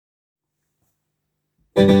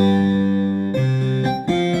Bollocks!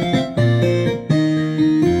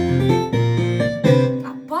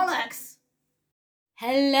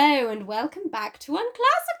 Hello and welcome back to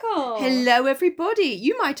Unclassical. Hello everybody.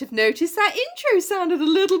 You might have noticed that intro sounded a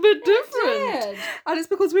little bit different. It did. And it's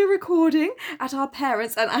because we're recording at our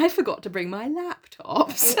parents' and I forgot to bring my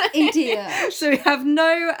laptops. Idiot. So we have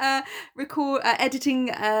no editing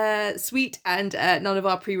suite and none of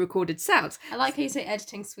our pre-recorded sounds. I like how you say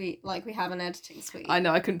editing suite, like we have an editing suite. I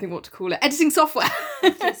know, I couldn't think what to call it. Editing software.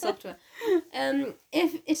 Editing software.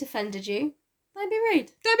 If it offended you, don't be rude.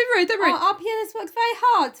 Don't be rude, don't be rude. Our pianist works very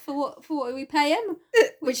hard for what we pay him,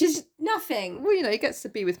 which is nothing. Well, he gets to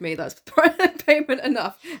be with me. That's payment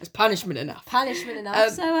enough. That's punishment enough. Punishment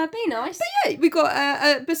enough. So be nice. But yeah, we got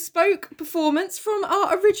a bespoke performance from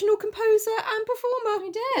our original composer and performer.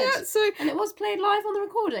 We did. Yeah, and it was played live on the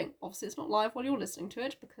recording. Obviously, it's not live while you're listening to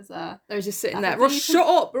it because I was just sitting that's there. Ross, shut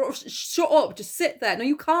up! Ross, shut up! Just sit there. No,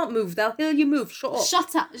 you can't move. They'll hear you move. Shut up.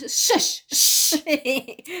 Shut up! Shush! Shh!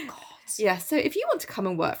 God. Yeah, so if you want to come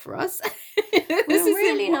and work for us, We're this is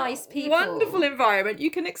really the nice people. wonderful environment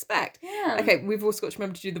you can expect. Yeah. Okay, we've also got to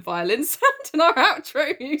remember to do the violin sound and our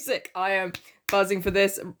outro music. I am buzzing for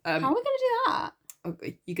this. How are we going to do that? Oh,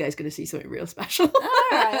 you guys going to see something real special.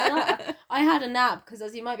 Alright, I had a nap because,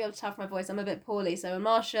 as you might be able to tell from my voice, I'm a bit poorly. So when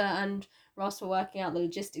Marsha and Ross were working out the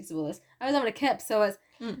logistics of all this, I was having a kip. So it's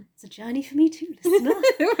a journey for me too, listener.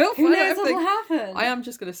 Who knows what will happen? I am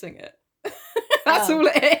just going to sing it. That's all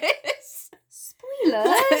it is. Spoilers.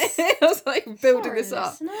 I was like building this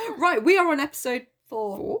up. Listener. Right, we are on episode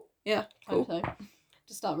 4. Yeah, cool. So.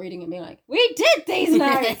 Just start reading it and being like, we did these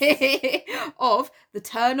notes! Of The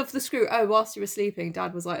Turn of the Screw. Oh, whilst you were sleeping,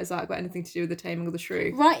 Dad was like, has that got anything to do with the taming of the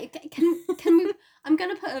shrew? Right, can we... I'm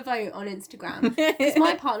going to put a vote on Instagram. Because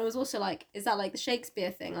my partner was also like, is that like the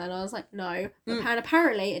Shakespeare thing? And I was like, no. And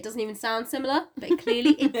apparently it doesn't even sound similar, but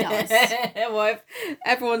clearly it does. Well, if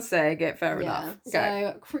everyone's saying it, fair enough.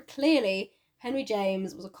 Okay. So clearly Henry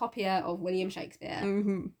James was a copier of William Shakespeare.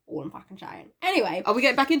 Mm-hmm. All I'm fucking saying. Anyway. Are we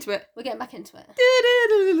getting back into it? We're getting back into it.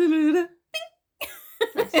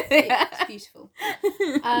 Nice. It's beautiful.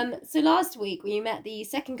 So last week we met the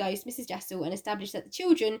second ghost, Mrs. Jessel, and established that the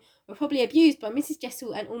children were probably abused by Mrs.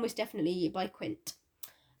 Jessel and almost definitely by Quint.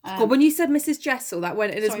 God, when you said Mrs. Jessel, that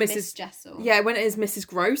went in as Miss Jessel. Yeah, it went in as Mrs.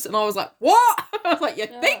 Gross, and I was like, what? I was like, you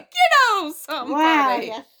think you know somebody? Wow,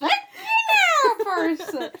 you think you know,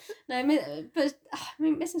 person. No, but I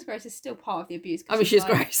mean, Mrs. Gross is still part of the abuse. I mean, she's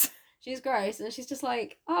gross. She's gross, and she's just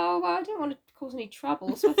like, oh, well, I don't want to cause any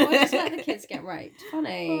trouble, so I thought I'd just let the kids get raped.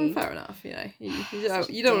 Funny. Well, fair enough, you know.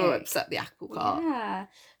 You don't want to upset the apple cart. Yeah.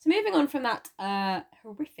 So moving on from that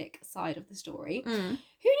horrific side of the story, Mm.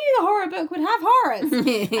 who knew the horror book would have horrors?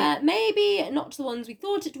 Maybe not the ones we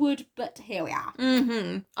thought it would, but here we are.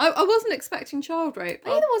 Mm-hmm. I wasn't expecting child rape.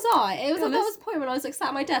 Neither was I. It was Be like, that honest. was the point when I was like sat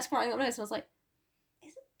at my desk writing up notes, and I was like,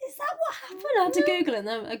 is that what happened? I had to Google it, and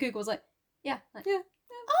then Google was like, yeah. Like, Yeah.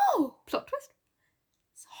 Oh, Plot twist.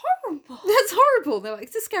 it's horrible. That's horrible. They're like,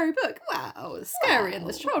 it's a scary book. Wow, it's scary and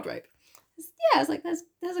there's child rape. Yeah, it's like there's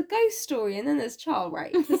a ghost story and then there's child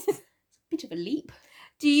rape. It's a bit of a leap.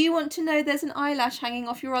 Do you want to know there's an eyelash hanging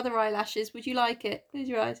off your other eyelashes? Would you like it? Close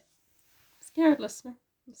your eyes. I'm scared, listener.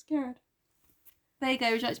 I'm scared. There you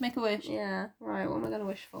go. Would you like to make a wish? Yeah, right. What am I going to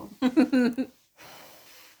wish for?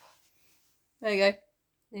 There you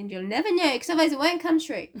And you'll never know, because otherwise it won't come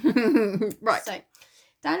true. go. Right. So,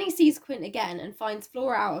 Danny sees Quint again and finds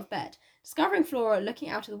Flora out of bed. Discovering Flora looking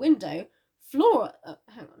out of the window, Flora...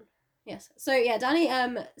 hang on. Yes. So, yeah, Danny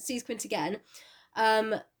sees Quint again.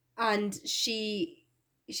 And she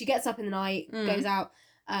gets up in the night, goes out,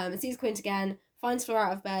 and sees Quint again, finds Flora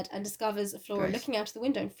out of bed, and discovers Flora looking out of the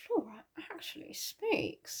window. And Flora actually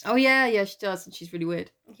speaks. Oh, yeah, she does. And she's really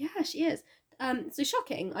weird. Yeah, she is. So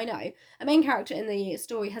shocking, I know. A main character in the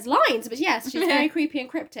story has lines, but yes, she's very creepy and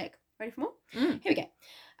cryptic. Ready for more? Here we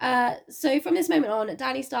go. So from this moment on,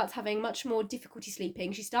 Danny starts having much more difficulty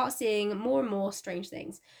sleeping. She starts seeing more and more strange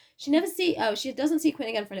things. She doesn't see Quinn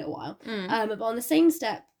again for a little while. But on the same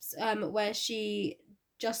steps where she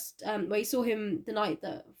just, where you saw him the night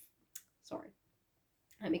that, sorry,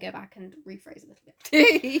 let me go back and rephrase a little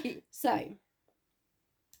bit. So,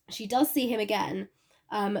 she does see him again,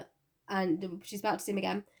 and she's about to see him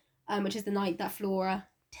again, which is the night that Flora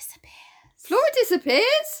disappears. Flora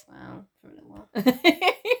disappears? Wow, for a little while.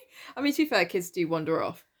 I mean, to be fair, kids do wander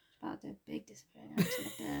off. About to do a big disappearing act in a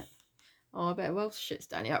bit. Oh, I bet. Well, shit's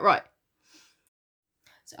Danny out. Right.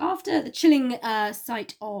 So after the chilling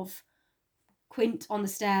sight of Quint on the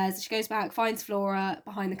stairs, she goes back, finds Flora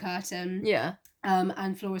behind the curtain. Yeah.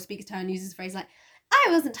 And Flora speaks to her and uses a phrase like, I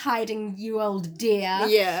wasn't hiding, you old dear.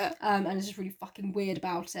 Yeah. And is just really fucking weird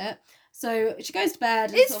about it. So she goes to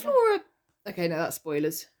bed. And Is sort of- Flora... Okay, no, that's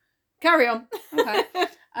spoilers. Carry on. Okay.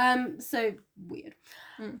 So weird.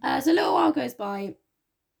 So a little while goes by,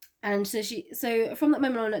 and so from that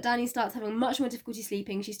moment on, Danny starts having much more difficulty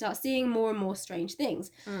sleeping. She starts seeing more and more strange things.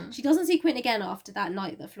 She doesn't see Quint again after that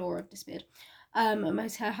night that Flora disappeared.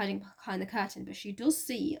 Most her hiding behind the curtain, but she does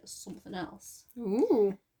see something else.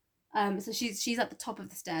 Ooh. So she's at the top of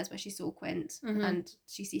the stairs where she saw Quint, and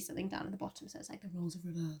she sees something down at the bottom. So it's like the roles have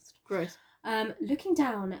reversed. Gross. Looking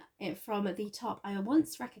down it from the top, I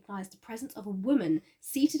once recognised the presence of a woman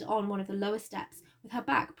seated on one of the lower steps, with her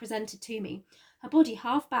back presented to me, her body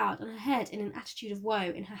half bowed and her head in an attitude of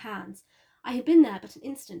woe in her hands. I had been there but an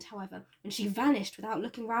instant, however, when she vanished without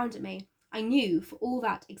looking round at me. I knew, for all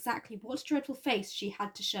that, exactly what dreadful face she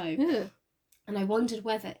had to show, and I wondered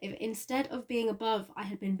whether, if instead of being above I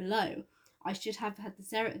had been below, I should have had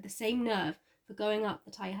the same nerve for going up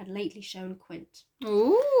that I had lately shown Quint.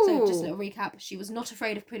 Ooh. So just a little recap, she was not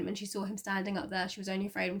afraid of Quint when she saw him standing up there. She was only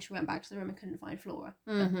afraid when she went back to the room and couldn't find Flora.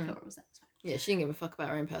 Flora was there. Yeah, she didn't give a fuck about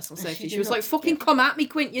her own personal safety. She She did was not like, fucking give- come at me,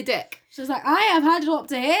 Quint, you dick. She was like, I have had it up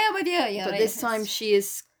to here with you. But this time she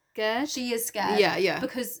is scared. She is scared. Yeah.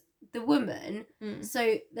 Because the woman,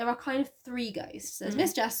 so there are kind of three ghosts. There's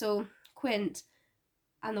Miss Jessel, Quint,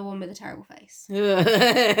 and the one with the terrible face.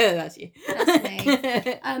 That's you. That's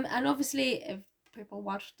me. And obviously, if people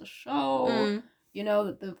watched the show, you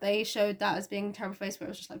know that they showed that as being terrible face, where it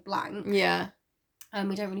was just like blank. Yeah.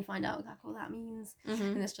 We don't really find out exactly what that means,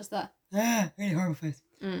 and it's just that really horrible face.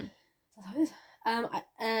 That's how it is.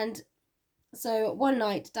 And so one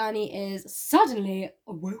night, Danny is suddenly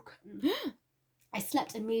awoken. I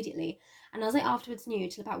slept immediately, and as I afterwards knew,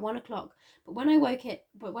 till about 1 o'clock. But when I woke,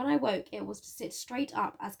 it was to sit straight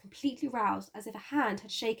up, as completely roused as if a hand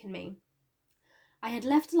had shaken me. I had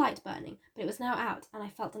left the light burning, but it was now out, and I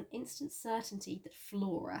felt an instant certainty that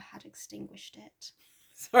Flora had extinguished it.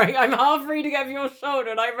 Sorry, I'm half reading over your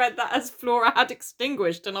shoulder, and I read that as Flora had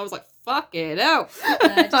extinguished, and I was like, fuck it out.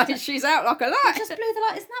 She's out like a light. I just blew the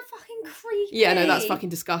light. Isn't that fucking creepy? Yeah, no, that's fucking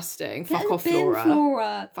disgusting. Fuck off, Flora.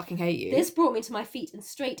 Flora. Fucking hate you. This brought me to my feet and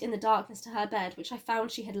straight in the darkness to her bed, which I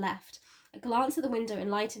found she had left. A glance at the window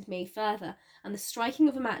enlightened me further, and the striking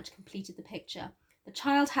of a match completed the picture. The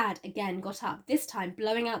child had again got up, this time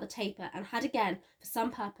blowing out the taper, and had again, for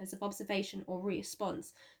some purpose of observation or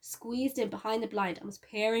response, squeezed in behind the blind and was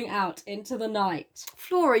peering out into the night.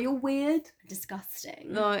 Flora, you're weird.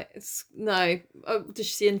 Disgusting. No. Oh, did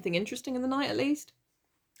she see anything interesting in the night, at least?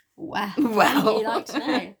 Wow. Wow. You'd like to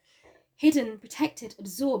know. Hidden, protected,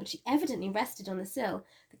 absorbed, she evidently rested on the sill.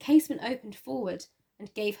 The casement opened forward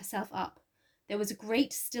and gave herself up. There was a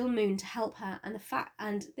great still moon to help her,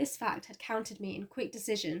 and this fact had counted me in quick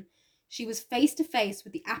decision. She was face to face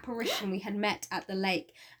with the apparition we had met at the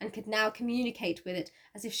lake, and could now communicate with it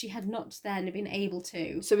as if she had not then been able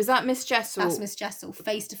to. So is that Miss Jessel? That's Miss Jessel,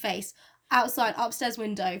 face to face, outside, upstairs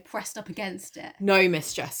window, pressed up against it. No,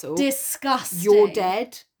 Miss Jessel. Disgusting. You're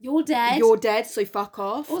dead. You're dead. You're dead, so fuck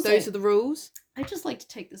off. Also, those are the rules. I'd just like to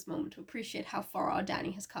take this moment to appreciate how far our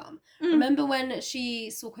Danny has come. Remember when she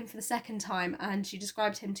saw Quint for the second time and she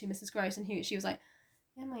described him to Mrs. Gross, and she was like,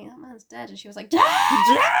 yeah, mate, that man's dead. And she was like, dead!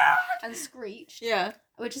 And screeched. Yeah.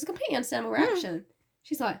 Which is a completely understandable reaction.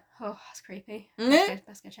 She's like, oh, that's creepy. Yeah.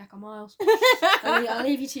 Best go check on Miles. I'll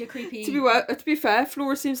leave you to your creepy... To be fair,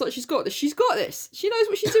 Flora seems like she's got this. She's got this. She knows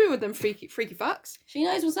what she's doing with them freaky facts. She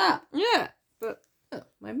knows what's up. Yeah. But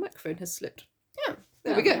my microphone has slipped. Yeah.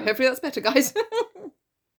 There we go. Yeah. Hopefully that's better, guys.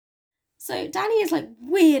 So Danny is like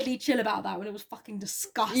weirdly chill about that when it was fucking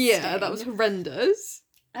disgusting. Yeah, that was horrendous.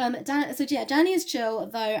 Danny is chill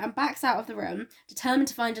though and backs out of the room, determined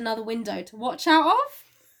to find another window to watch out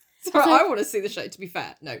of. Sorry, I want to see the show, to be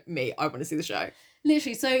fair. No, me, I want to see the show.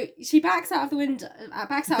 Literally, so she backs out of the window,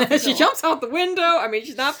 backs out of the She door. jumps out the window. I mean,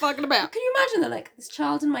 she's not fucking about. Can you imagine that, like, this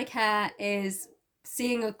child in my care is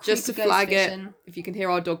seeing a creepy Just to ghost flag vision. it, if you can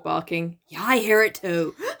hear our dog barking, yeah, I hear it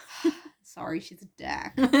too. Sorry, she's a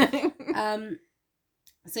dick.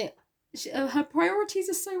 Her priorities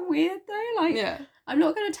are so weird though. Like, Yeah. I'm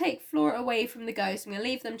not going to take Flora away from the ghost. I'm going to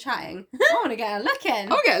leave them chatting. I want to get a look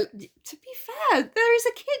in. Okay, to be fair, there is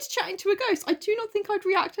a kid chatting to a ghost. I do not think I'd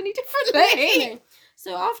react any differently.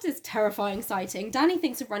 So after this terrifying sighting, Danny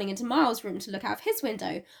thinks of running into Miles' room to look out of his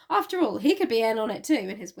window. After all, he could be in on it too,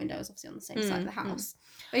 and his window is obviously on the same side of the house.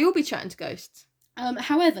 They all be chatting to ghosts.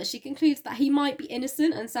 However, she concludes that he might be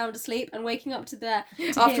innocent and sound asleep and waking up to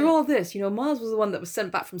After all this, Miles was the one that was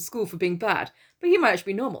sent back from school for being bad, but he might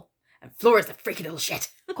actually be normal. And Flora's the freaky little shit.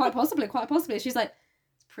 Quite possibly. She's like,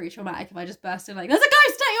 it's pretty traumatic if I just burst in like, there's a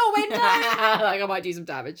ghost at your your window. Like, I might do some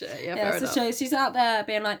damage here. Yeah, fair enough. So she's out there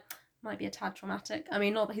being like, might be a tad traumatic. I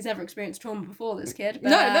mean, not that he's ever experienced trauma before, this kid. But,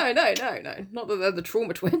 No. Not that they're the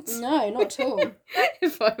trauma twins. No, not at all.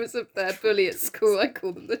 If I was a their bully at school, I'd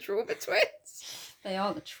call them the trauma twins. They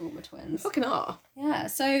are the trauma twins. Fucking are. Yeah,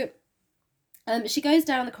 so she goes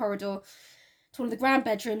down the corridor to one of the grand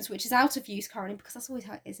bedrooms, which is out of use currently, because that's always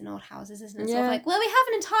how it is in old houses, isn't it? Yeah. Sort of like, well, we have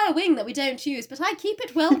an entire wing that we don't use, but I keep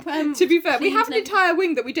it well To be fair, we cleaned have an and- entire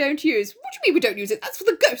wing that we don't use. What do you mean we don't use it? That's for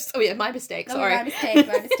the ghosts. Oh yeah, my mistake. Oh, Sorry. my mistake.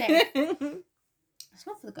 It's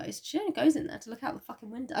not for the ghost. She only goes in there to look out the fucking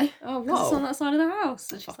window. Oh, Because it's on whoa. that side of the house.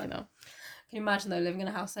 And she's Fucking like, hell. can you imagine though, living in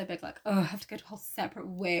a house so big, like, oh, I have to go to a whole separate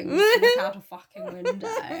wing to look out a fucking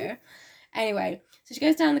window. Anyway, so she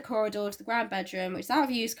goes down the corridor to the grand bedroom, which is out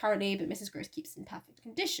of use currently, but Mrs. Gross keeps it in perfect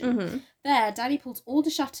condition. Mm-hmm. There, Daddy pulls all the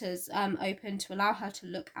shutters open to allow her to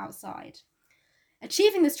look outside.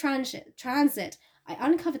 Achieving this transit, I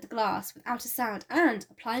uncovered the glass without a sound and,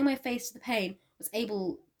 applying my face to the pane, was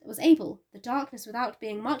able, the darkness without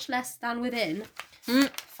being much less than within,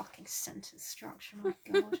 fucking sentence structure, my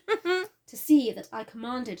god, to see that I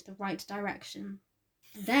commanded the right direction.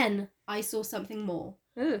 Then I saw something more.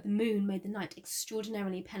 The moon made the night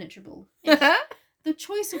extraordinarily penetrable. The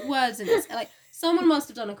choice of words in this, like, someone must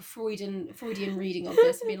have done like a Freudian reading of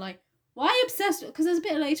this and been like, why obsessed? Because there's a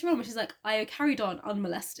bit later on where she's like, I carried on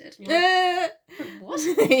unmolested. And you're like, what?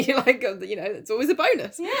 You're like, you know, it's always a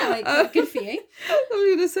bonus. Yeah, like, good for you. I was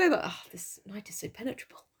going to say that. Oh, this night is so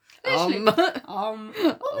penetrable. Literally.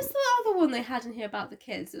 What was the other one they had in here about the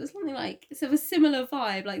kids? It was something like, it's of a similar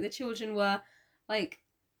vibe, like the children were like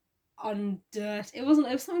undirt. It was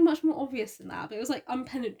something much more obvious than that, but it was like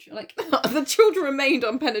unpenetrated, like the children remained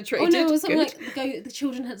unpenetrated. oh no, it was something Good. like the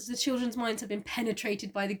children's minds had been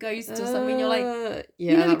penetrated by the ghost or something. You're like,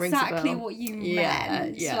 yeah, you know that rings a exactly bell. what you Yeah,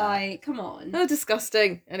 meant. yeah. Like, come on. Oh,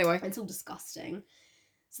 disgusting. Anyway. It's all disgusting.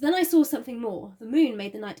 So then I saw something more. The moon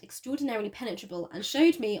made the night extraordinarily penetrable and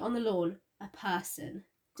showed me on the lawn a person,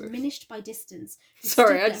 diminished by distance. who Sorry,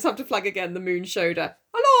 stood I there. just have to flag again. The moon showed her.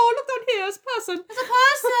 Hello, look down here. It's a person. There's a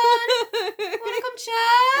person! Wanna come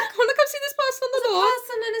check? Wanna come see this person on There's the a lawn?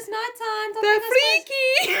 person and it's nighttime. Don't They're think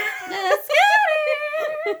freaky. They're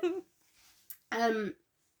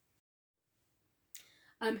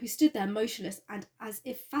scary! Who stood there motionless and as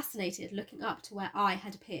if fascinated, looking up to where I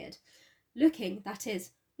had appeared. Looking, that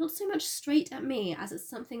is, not so much straight at me as at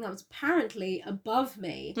something that was apparently above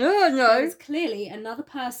me. Oh, There no. was clearly another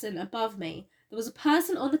person above me. There was a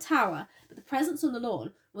person on the tower, but the presence on the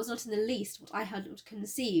lawn was not in the least what I had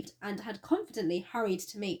conceived and had confidently hurried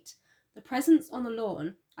to meet. The presence on the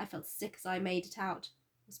lawn, I felt sick as I made it out,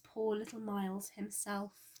 was poor little Miles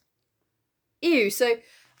himself. Ew, so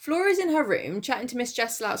Flora's in her room chatting to Miss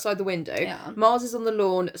Jessel outside the window. Yeah. Miles is on the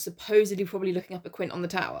lawn, supposedly probably looking up at Quint on the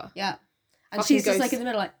tower. Yeah. And Fucking she's just like ghosts. in the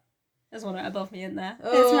middle like, there's one right above me in there.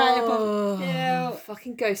 It's right above me. Ew.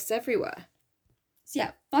 Fucking ghosts everywhere. So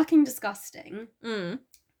yeah, fucking disgusting. Mm.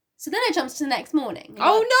 So then I jumped to the next morning.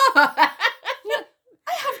 Oh no! I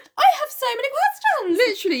have so many questions!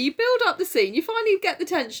 Literally, you build up the scene, you finally get the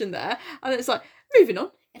tension there, and it's like, moving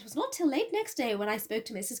on. It was not till late next day when I spoke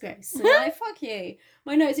to Mrs. Grace. And I, fuck you.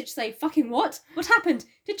 My notes just say, fucking what? What happened?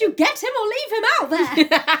 Did you get him or leave him out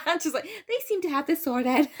there? Just like, they seem to have this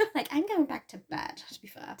sorted. Like, I'm going back to bed, to be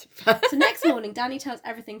fair. So next morning, Danny tells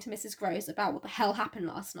everything to Mrs. Gross about what the hell happened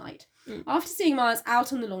last night. After seeing Miles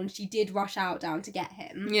out on the lawn, she did rush out down to get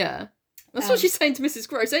him. Yeah. That's what she's saying to Mrs.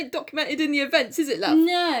 Gross. Ain't documented in the events, is it, love?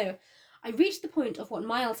 No. I reached the point of what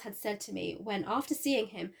Miles had said to me when, after seeing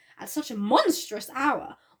him at such a monstrous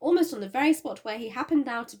hour, almost on the very spot where he happened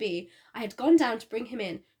now to be, I had gone down to bring him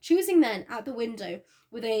in, choosing then at the window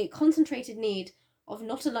with a concentrated need of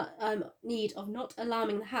not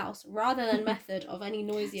alarming the house, rather than method of any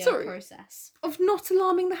noisier process. Of not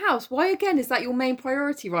alarming the house. Why again is that your main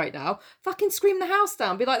priority right now? Fucking scream the house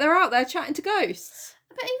down. Be like, they're out there chatting to ghosts.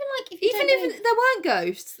 But even like If there weren't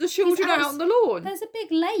ghosts, the children are out on the lawn. There's a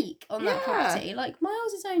big lake on that Yeah. property. Like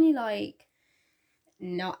Miles is only like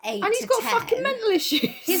not 8 And he's to got 10. fucking mental issues.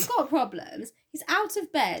 He's got problems. He's out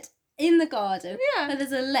of bed in the garden. Yeah. And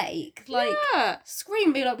there's a lake. Like Yeah.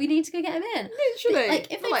 scream, be like, we need to go get him in. Literally.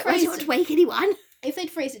 Like if they I phrased don't want to wake anyone. if they'd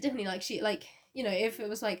phrased it differently, like if it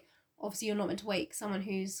was like, obviously you're not meant to wake someone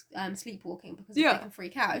who's sleepwalking because they can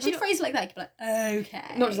freak out. If she'd phrase it like that, you'd be like,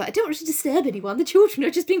 okay. Not just like, I don't want to disturb anyone. The children are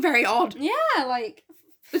just being very odd. Yeah, like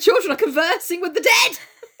The children are conversing with the dead.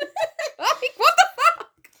 Like, what the fuck?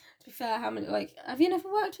 to be fair, have you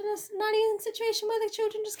never worked in a nanny situation where the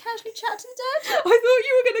children just casually chat to the dead? I thought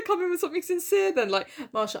you were going to come in with something sincere then. Like,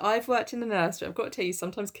 Marsha, I've worked in the nursery. I've got to tell you,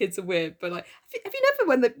 sometimes kids are weird. But like, have you never,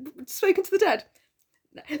 when they've spoken to the dead?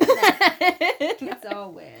 No. Kids are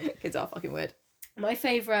weird. Kids are fucking weird. My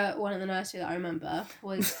favourite one in the nursery that I remember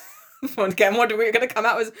was... Again, what we were going to come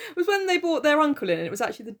out was when they brought their uncle in and it was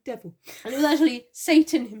actually the devil. And it was actually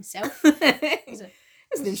Satan himself. It was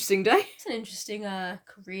an interesting day. It's an interesting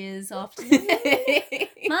careers afternoon.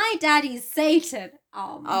 My daddy's Satan.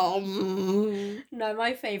 No,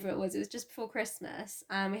 my favourite was, it was just before Christmas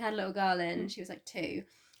and we had a little girl in, she was like 2,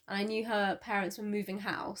 and I knew her parents were moving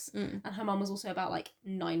house, and her mum was also about like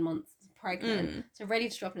 9 months pregnant, so ready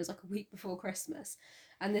to drop in. It was like a week before Christmas,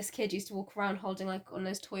 and this kid used to walk around holding like on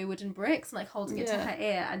those toy wooden bricks and like holding it to her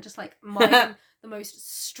ear and just like miming the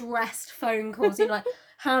most stressed phone calls, you know, like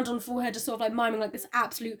hand on forehead, just sort of like miming like this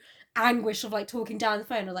absolute anguish of like talking down the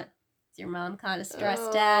phone. I was like, is your mum kind of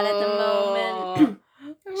stressed out at the moment?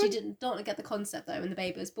 She don't get the concept though. When the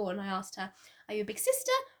baby was born, I asked her, are you a big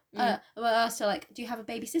sister? I asked her, like, do you have a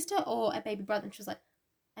baby sister or a baby brother? And she was like,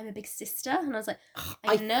 I'm a big sister. And I was like,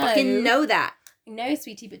 I know. fucking know that. I know,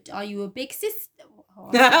 sweetie, but are you a big sister?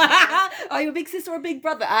 Are you a big sister or a big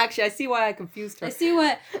brother? Actually, I see why I confused her. I see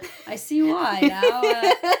why now.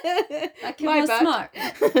 That kid was smart.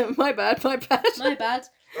 My bad. My bad.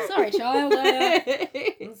 Sorry, child.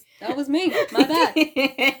 That was me. My bad.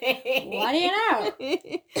 What do you know?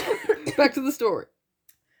 Back to the story.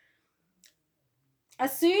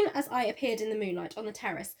 As soon as I appeared in the moonlight on the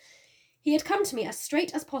terrace, he had come to me as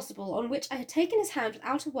straight as possible, on which I had taken his hand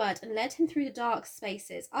without a word and led him through the dark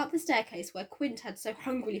spaces, up the staircase where Quint had so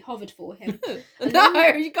hungrily hovered for him.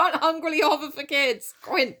 No, you can't hungrily hover for kids.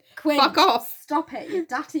 Quint, fuck off. Stop it, you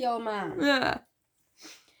datty old man. Yeah.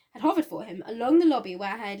 Had hovered for him along the lobby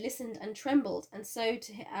where I had listened and trembled, and so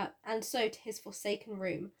to his forsaken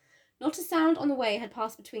room. Not a sound on the way had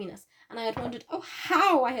passed between us, and I had wondered, oh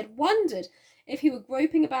how I had wondered, if he were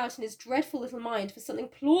groping about in his dreadful little mind for something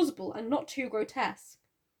plausible and not too grotesque.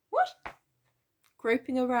 What?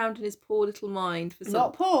 Groping around in his poor little mind for something...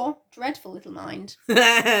 Not poor, dreadful little mind.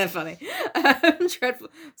 Funny. Dreadful.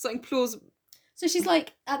 Something plausible. So she's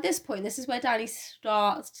like, at this point, this is where Danny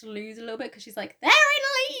starts to lose a little bit, because she's like, they're in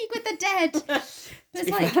a league with the dead. But it's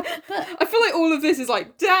like, but... I feel like all of this is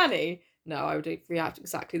like, Danny. No, I would react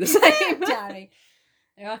exactly the same. Danny.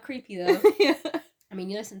 They are creepy though. Yeah. I mean,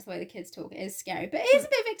 you listen to the way the kids talk, it is scary. But it is a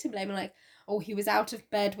bit victim blaming, like, oh, he was out of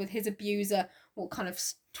bed with his abuser. What kind of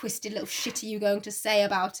twisted little shit are you going to say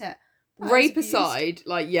about it? Rape aside,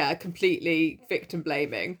 like, yeah, completely victim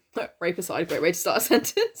blaming. Rape aside, great way to start a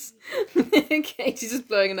sentence. Katie's just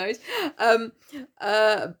blowing a nose.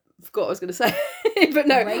 Forgot what I was going to say. But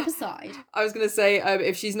no. Rape aside. I was going to say,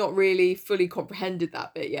 if she's not really fully comprehended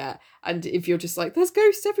that bit yet, and if you're just like, there's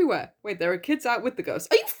ghosts everywhere. Wait, there are kids out with the ghosts.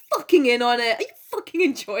 Are you fucking in on it? Are you fucking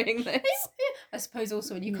enjoying this? I suppose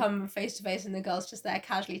also when you come face to face and the girl's just there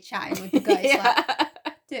casually chatting with the ghost, Yeah.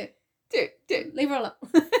 like, Dude. leave her alone.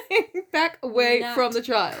 Back away Not from the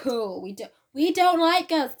child. Cool. We don't like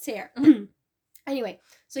ghosts here. Anyway,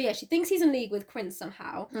 so yeah, she thinks he's in league with Quint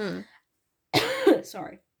somehow.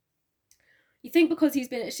 Sorry. She thinks because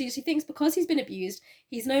he's been abused,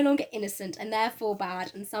 he's no longer innocent and therefore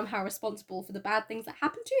bad and somehow responsible for the bad things that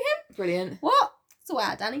happen to him. Brilliant. What? So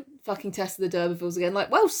what, Danny? Fucking Tess of the D'Urbervilles again.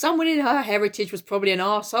 Like, well, someone in her heritage was probably an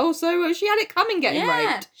arsehole, so she had it coming getting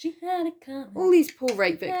raped. She had it coming. All these poor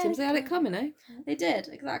rape victims, they had it coming, eh? They did,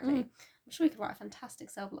 exactly. I'm sure we could write a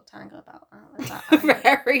fantastic cell block tango about that.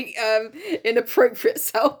 Very inappropriate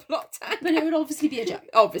cell block tango. But it would obviously be a joke.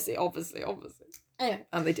 Obviously. Anyway.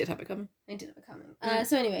 And they did have it coming.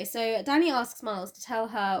 So anyway, so Danny asks Miles to tell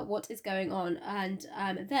her what is going on, and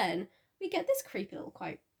then we get this creepy little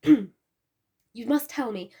quote. You must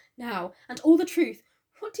tell me now, and all the truth.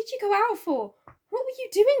 What did you go out for? What were you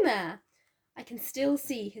doing there? I can still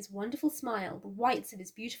see his wonderful smile, the whites of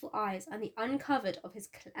his beautiful eyes, and the uncovering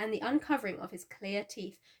of his clear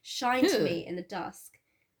teeth shine to me in the dusk.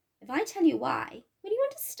 If I tell you why, will you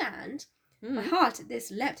understand? My heart at this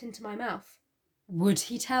leapt into my mouth. Would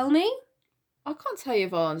he tell me? I can't tell you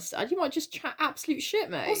if I understand. You might just chat absolute shit,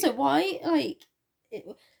 mate. Also, why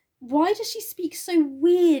does she speak so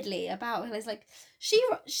weirdly about him? It's like she.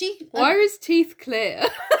 Why are his teeth clear?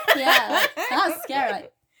 Yeah, that's scary.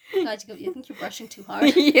 Like, God, you think you're brushing too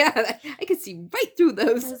hard? Yeah, I can see right through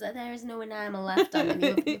those. There is no enamel left on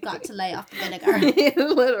them. You've got to lay off the vinegar.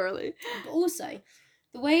 Literally. But also,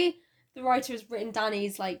 the way the writer has written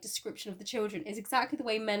Danny's like description of the children is exactly the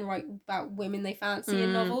way men write about women they fancy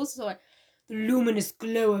in novels. So like the luminous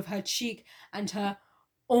glow of her cheek and her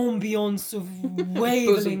ambience of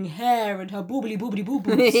waving hair and her boobly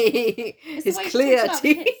boobs. His clear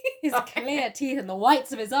teeth. His clear teeth and the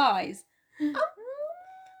whites of his eyes. I don't think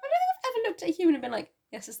I've ever looked at a human and been like,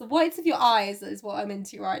 Yes, it's the whites of your eyes that is what I'm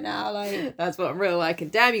into right now. Like, That's what I'm really liking.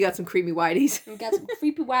 Damn, you got some creamy whiteys. you got some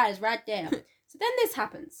creepy whites right there. So then this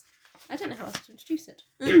happens. I don't know how else to introduce it.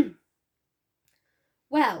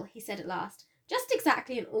 Well, he said at last, just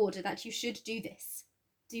exactly in order that you should do this.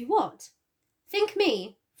 Do what? Think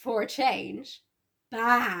me, for a change,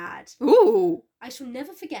 bad. Ooh. I shall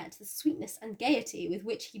never forget the sweetness and gaiety with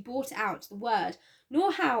which he brought out the word,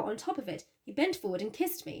 nor how, on top of it, he bent forward and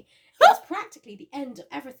kissed me. It was practically the end of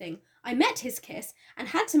everything. I met his kiss and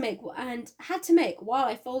had to make, while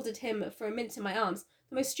I folded him for a minute in my arms,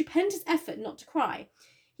 the most stupendous effort not to cry.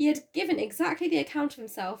 He had given exactly the account of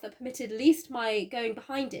himself that permitted least my going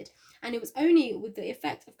behind it, and it was only with the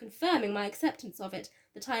effect of confirming my acceptance of it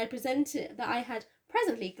that I had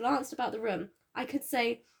presently glanced about the room. I could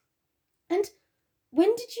say, "And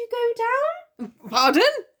when did you go down?" Pardon?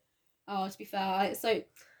 Oh, to be fair, so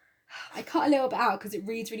I cut a little bit out because it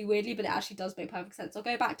reads really weirdly, but it actually does make perfect sense. I'll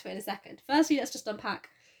go back to it in a second. Firstly, let's just unpack.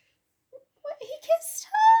 What, he kissed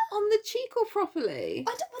her? On the cheek or properly?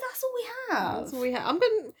 Well, that's all we have. That's all we have. I'm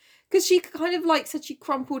going because she kind of like said she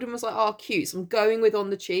crumpled and was like, oh, cute. So I'm going with on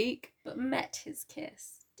the cheek. But met his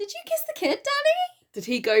kiss. Did you kiss the kid, Danny? Did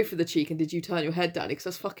he go for the cheek and did you turn your head, Danny? Because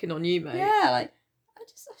that's fucking on you, mate. Yeah, like, I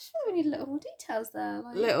just feel we need a little more details there.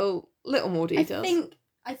 Like, Little more details.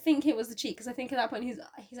 I think it was the cheek, because I think at that point he's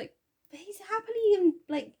like, he's happily and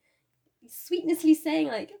like sweetnessly saying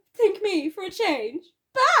like, think me for a change.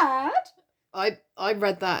 Bad? I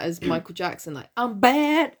read that as Michael Jackson, like, I'm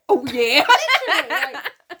bad. Oh yeah. Literally,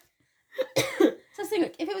 like. So I was thinking,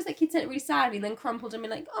 like, if it was like he'd said it really sadly and then crumpled and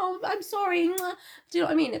been like, oh, I'm sorry. Mwah. Do you know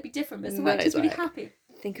what I mean? It'd be different, but so he's really happy.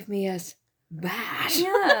 Think of me as bad.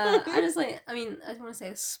 Yeah. I just like, I mean, I don't want to say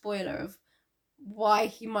a spoiler of why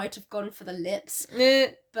he might have gone for the lips,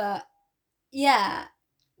 but yeah,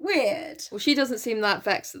 weird. Well, she doesn't seem that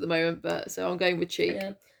vexed at the moment, but so I'm going with cheek.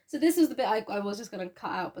 Yeah. So this was the bit I was just going to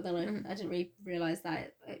cut out, but then I didn't really realise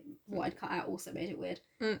that what I'd cut out also made it weird.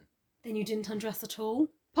 Then you didn't undress at all?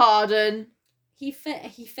 Pardon? He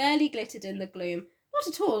fairly glittered in the gloom. Not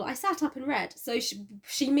at all. I sat up and read. So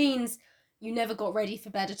she means you never got ready for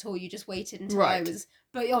bed at all. You just waited until I was...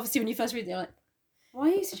 But obviously when you first read it, you're like, why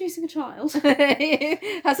are you seducing a child?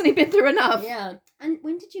 Hasn't he been through enough? Yeah. And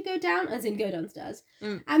when did you go down? As in go downstairs.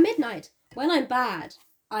 At midnight. When I'm bad,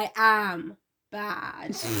 I am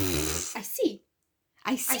bad. I see.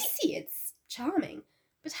 It's charming.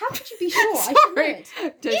 But how could you be sure? I should know it.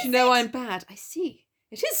 Don't you know I'm bad? I see.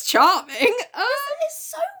 It is charming.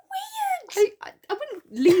 It's so weird. I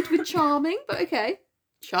wouldn't lead with charming, but okay.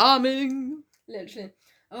 Charming. Literally.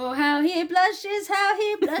 Oh, how he blushes,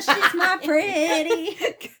 my pretty.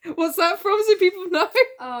 What's that from, so people know?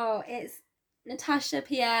 Oh, it's Natasha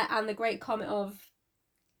Pierre and the Great Comet of,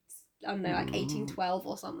 I don't know, like 1812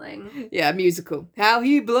 or something. Yeah, musical. How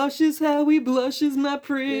he blushes, my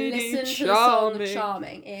pretty. Listen to the song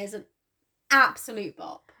Charming. It is an absolute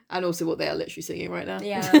bop. And also what they are literally singing right now.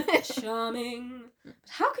 Yeah, charming. But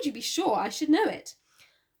how could you be sure I should know it?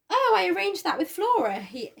 Oh, I arranged that with Flora.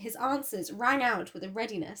 His answers rang out with a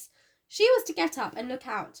readiness. She was to get up and look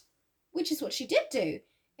out, which is what she did do.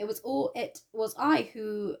 It was I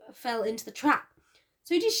who fell into the trap.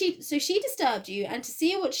 So she disturbed you, and to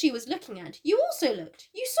see what she was looking at, you also looked.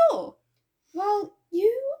 You saw. Well,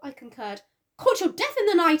 you, I concurred, caught your death in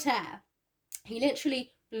the night air. He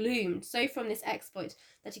literally bloomed so from this exploit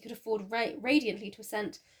that he could afford radiantly to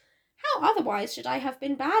assent. How otherwise should I have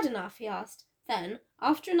been bad enough, he asked. Then,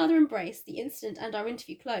 after another embrace, the incident and our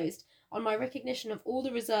interview closed, on my recognition of all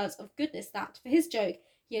the reserves of goodness that, for his joke,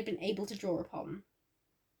 he had been able to draw upon.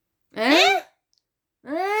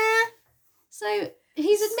 So,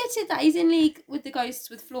 he's admitted that he's in league with the ghosts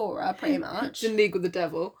with Flora, pretty much. In league with the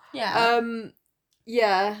devil. Yeah.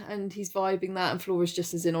 Yeah, and he's vibing that, and Flora's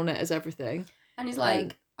just as in on it as everything. And he's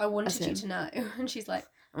like, I wanted you to know. And she's like,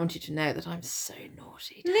 I want you to know that I'm so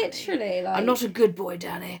naughty, Danny. Literally, like... I'm not a good boy,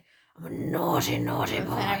 Danny. I'm a naughty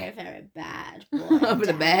boy. Very, very bad boy. I'm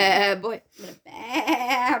a bad boy. I'm a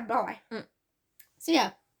bad boy. So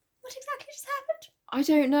yeah, what exactly just happened? I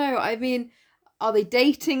don't know. I mean, are they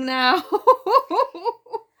dating now?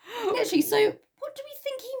 Literally, so what do we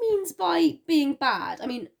think he means by being bad? I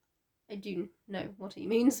mean, I do know what he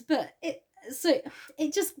means, but it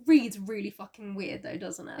just reads really fucking weird though,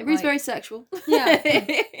 doesn't it? It reads very sexual. Yeah.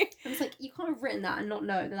 It's like, you can't have written that and not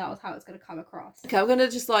know that was how it's going to come across. Okay, I'm going to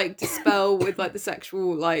just like dispel with like the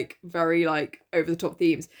sexual, like very like over the top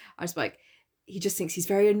themes. I just like, he just thinks he's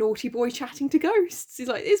very a naughty boy chatting to ghosts. He's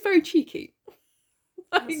like, it's very cheeky.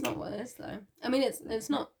 Like... That's not what it is though. I mean, it's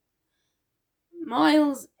not.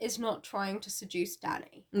 Miles is not trying to seduce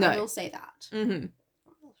Danny. No. I will say that.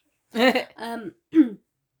 Mm-hmm.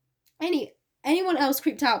 Anyone else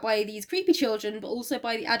creeped out by these creepy children, but also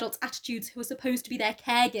by the adults' attitudes who are supposed to be their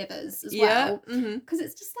caregivers as well. Because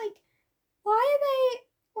it's just like, why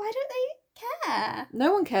don't they care?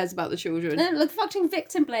 No one cares about the children. And like fucking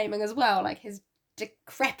victim blaming as well, like his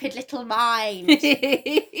decrepit little mind.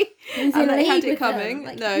 And they had it coming.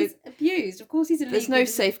 Like, no, he's abused. Of course, he's in league. There's no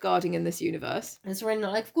safeguarding in this universe. It's really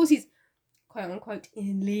not. Like, of course, he's quote unquote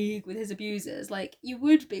in league with his abusers. Like, you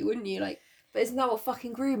would be, wouldn't you? Like, but isn't that what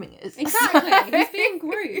fucking grooming is? Exactly. He's being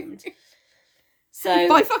groomed. So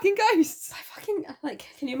by fucking ghosts. By fucking, like,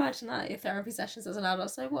 can you imagine that? Your therapy sessions as an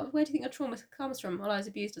adult. So where do you think your trauma comes from? Well, I was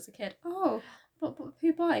abused as a kid. Oh, but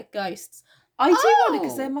who by? Ghosts. I do wonder,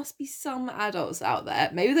 because there must be some adults out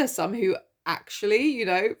there, maybe there's some who actually, you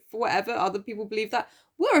know, for whatever other people believe that,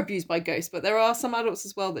 were abused by ghosts, but there are some adults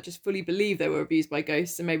as well that just fully believe they were abused by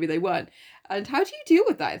ghosts and maybe they weren't. And how do you deal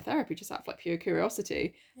with that in therapy? Just out of like pure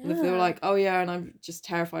curiosity. Yeah. And if they were like, oh yeah, and I'm just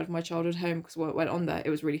terrified of my childhood home because what went on there,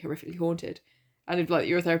 it was really horrifically haunted. And if like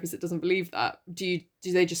you're a therapist that doesn't believe that, do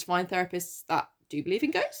they just find therapists that do believe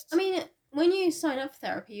in ghosts? I mean, when you sign up for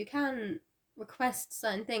therapy, you can request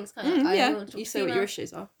certain things. Kind of, you say what your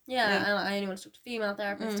issues are. Yeah. And I only want to talk to female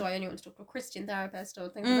therapists, or I only want to talk to a Christian therapist, or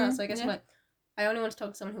things like that. So I guess I'm like, I only want to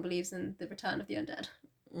talk to someone who believes in the return of the undead.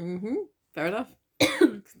 Fair enough.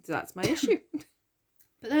 That's my issue.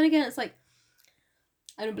 But then again, it's like,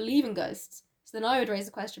 I don't believe in ghosts. So then I would raise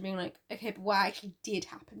the question being like, okay, but what actually did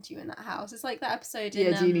happen to you in that house? It's like that episode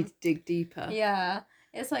in... Yeah, do you need to dig deeper? Yeah.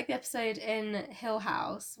 It's like the episode in Hill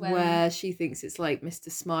House where she thinks it's like Mr.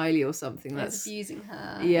 Smiley or something that's abusing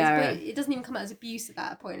her. Yeah. It doesn't even come out as abuse at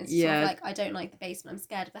that point. It's sort of like, I don't like the basement, I'm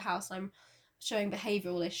scared of the house, I'm showing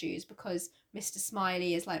behavioural issues because Mr.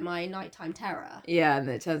 Smiley is like my nighttime terror. Yeah, and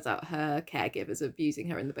it turns out her caregiver's abusing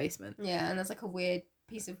her in the basement. Yeah, and there's like a weird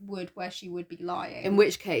piece of wood where she would be lying. In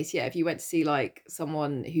which case, yeah, if you went to see like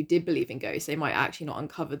someone who did believe in ghosts, they might actually not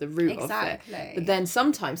uncover the root of it. But then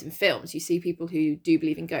sometimes in films you see people who do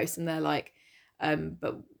believe in ghosts and they're like,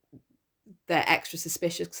 but they're extra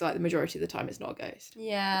suspicious because like the majority of the time it's not a ghost.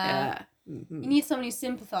 Yeah. You need someone who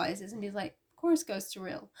sympathises and is like, of course ghosts are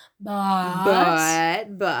real.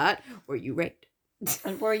 But were you raped?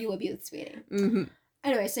 And were you abused, sweetie?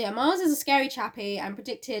 Anyway, so yeah, Miles is a scary chappy, and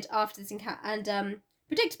predictably after this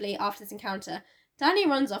encounter, Danny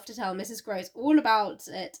runs off to tell Mrs. Gross all about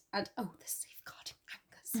it, and the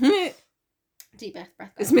safeguarding anchors. Deep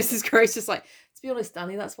breath. Is Mrs. Gross just like, to be honest,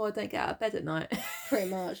 Danny, that's why I don't get out of bed at night.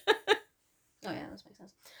 Pretty much. Oh yeah, that makes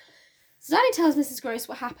sense. So Danny tells Mrs. Gross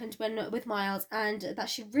what happened with Miles, and that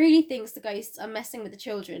she really thinks the ghosts are messing with the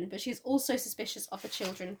children, but she's also suspicious of the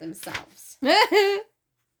children themselves.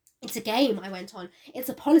 It's a game, I went on. It's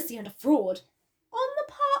a policy and a fraud. On the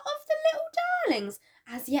part of the little darlings.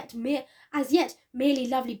 As yet merely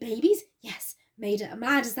lovely babies? Yes,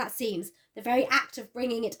 mad as that seems. The very act of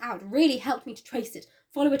bringing it out really helped me to trace it,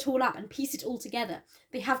 follow it all up, and piece it all together.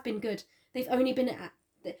 They have been good. They haven't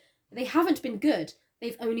been good.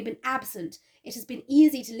 They've only been absent. It has been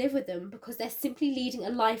easy to live with them because they're simply leading a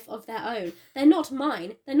life of their own. They're not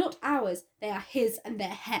mine. They're not ours. They are his and they're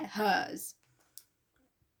hers.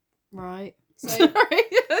 Right. So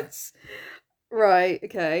right.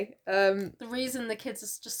 Okay. The reason the kids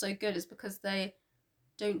are just so good is because they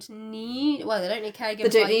don't need caregivers. They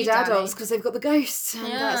don't need adults because they've got the ghosts, and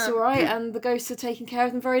that's all right. And the ghosts are taking care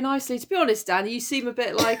of them very nicely. To be honest, Danny, you seem a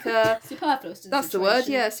bit like superfluous. That's the word.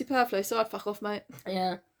 Yeah, superfluous. So I'd fuck off, mate.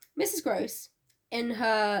 Yeah. Mrs. Gross, in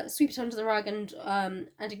her sweep it under the rug and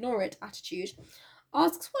ignore it attitude,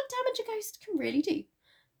 asks what damage a ghost can really do.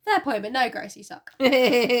 Fair point, but no, Gross, you suck.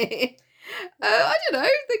 I don't know.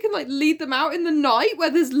 They can like lead them out in the night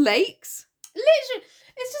where there's lakes. Literally,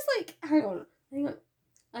 it's just like hang on.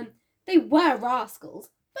 They were rascals,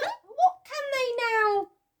 but what can they now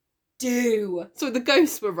do? So the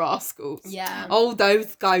ghosts were rascals. Yeah. Oh,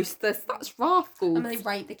 those ghosts. That's rascals. And they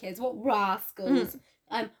rape the kids. What rascals?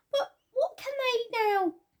 But what can they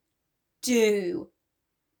now do?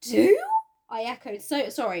 Do? I echoed so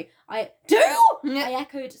sorry. I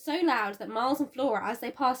echoed so loud that Miles and Flora, as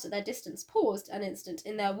they passed at their distance, paused an instant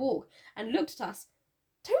in their walk and looked at us.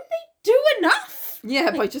 Don't they do enough? Yeah,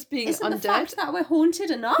 like, by just being isn't undead. The fact that we're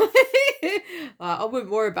haunted enough? I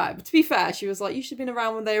wouldn't worry about it. But to be fair, she was like, you should have been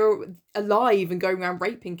around when they were alive and going around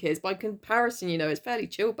raping kids. By comparison, it's fairly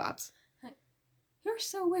chill, Babs. You're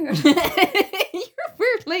so weird. You're a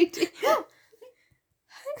weird lady. I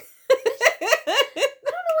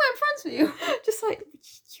don't know why I'm friends with you. Just like,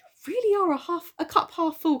 you really are a cup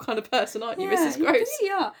half full kind of person, aren't you, Mrs. Gross? You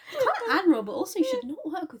really are. Kind of admirable. Also, you should not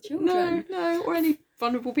work with children. No, or any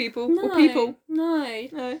vulnerable people or people. No.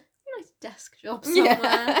 No. desk job somewhere.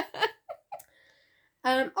 Yeah.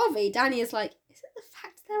 Obviously, Danny is like, is it the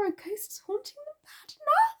fact there are ghosts haunting them bad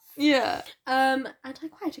enough? Yeah. And I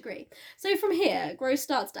quite agree. So from here, Gross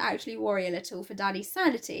starts to actually worry a little for Danny's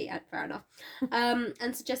sanity, and fair enough,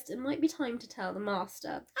 and suggests it might be time to tell the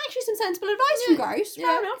master. Actually, some sensible advice from Gross.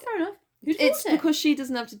 Fair enough. It's because she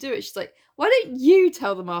doesn't have to do it. She's like, why don't you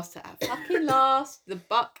tell the master at fucking last? The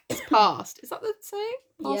buck is passed. Is that the saying?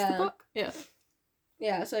 Pass the buck? Yeah.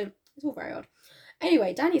 Yeah, so it's all very odd.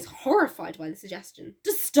 Anyway, Danny's horrified by the suggestion.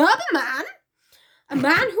 Disturb a man? A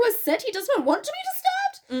man who has said he does not want to be disturbed?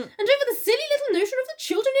 And over the silly little notion of the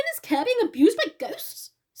children in his care being abused by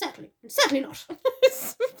ghosts? Certainly not.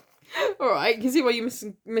 Alright, you can see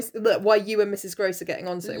why why you and Mrs. Gross are getting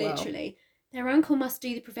on so well. Literally. Their uncle must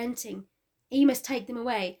do the preventing. He must take them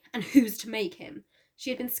away. And who's to make him? She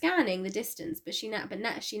had been scanning the distance, but she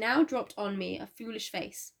now dropped on me a foolish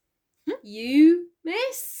face. You,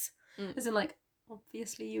 miss? As in, like,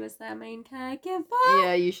 obviously you as their main caregiver.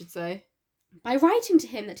 Yeah, you should say. By writing to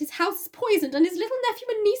him that his house is poisoned and his little nephew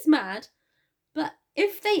and niece mad. But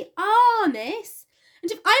if they are, miss,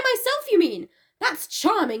 and if I myself, you mean, that's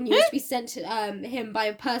charming news to be sent to him by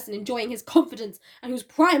a person enjoying his confidence and whose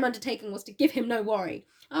prime undertaking was to give him no worry.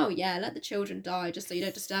 Oh yeah, let the children die just so you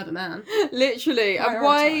don't disturb a man. Literally. And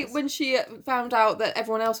why, when she found out that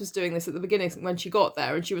everyone else was doing this at the beginning, when she got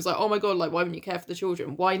there and she was like, oh my god, like, why wouldn't you care for the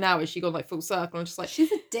children? Why now is she gone, like, full circle? And just like,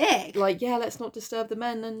 she's a dick. Like, yeah, let's not disturb the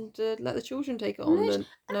men and let the children take it on.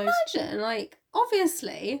 Imagine, like,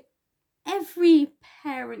 obviously, every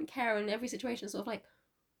parent care in every situation is sort of like,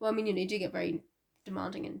 well, I mean, you do get very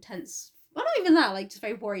demanding, intense, well, not even that, like, just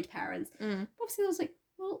very worried parents. Obviously, I was like,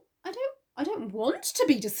 well, I don't want to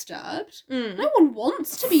be disturbed. No one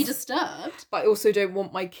wants to be disturbed. But I also don't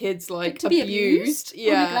want my kids, like to be abused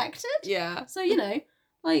or neglected. Yeah. So, you know,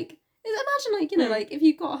 like, imagine, like, you know, like, if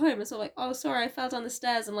you got home and sort of like, oh, sorry, I fell down the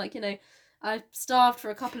stairs and, like, you know, I starved for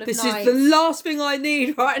a couple of nights. This is the last thing I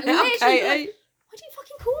need right now, Katie. Like, why don't you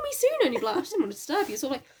fucking call me sooner? And you'd be like, I just didn't want to disturb you. So,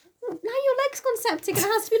 like, now your leg's gone septic and it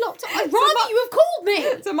has to be locked up. I'd rather you have called me.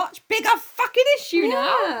 It's a much bigger fucking issue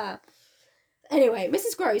now. Anyway,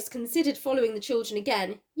 Mrs. Gross considered following the children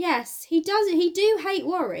again. Yes, he do hate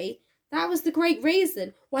worry. That was the great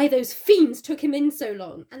reason why those fiends took him in so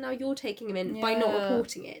long. And now you're taking him in by not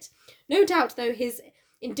reporting it. No doubt, though, his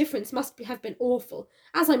indifference must have been awful.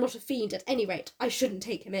 As I'm not a fiend, at any rate, I shouldn't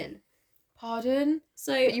take him in. Pardon?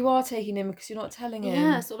 But you are taking him because you're not telling him.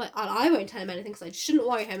 Yeah, so like, I won't tell him anything because I shouldn't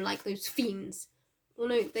worry him like those fiends. Well,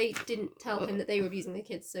 no, they didn't tell him that they were abusing the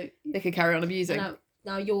kids, so... They could carry on abusing.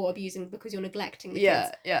 Now you're abusing because you're neglecting the kids.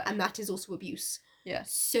 Yeah. And that is also abuse. Yeah.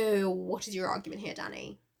 So what is your argument here,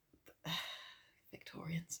 Danny?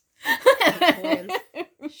 Victorians.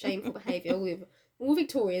 Shameful behaviour. All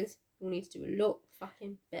Victorians will need to do a lot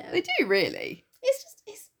fucking better. They do, really.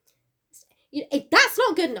 It's that's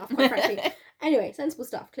not good enough, quite frankly. Anyway, sensible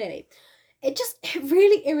stuff, clearly. It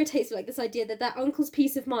really irritates me, like, this idea that their uncle's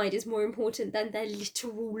peace of mind is more important than their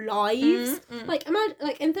literal lives. Like, imagine,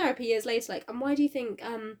 like, in therapy years later, like, and why do you think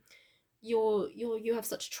you have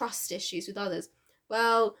such trust issues with others?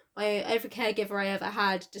 Well, every caregiver I ever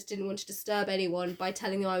had just didn't want to disturb anyone by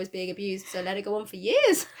telling them I was being abused, so let it go on for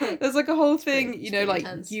years. There's like a whole thing, you know, like,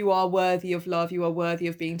 intense. You are worthy of love, you are worthy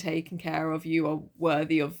of being taken care of, you are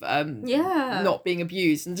worthy of not being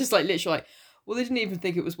abused, and just like literally like, well, they didn't even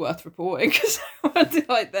think it was worth reporting because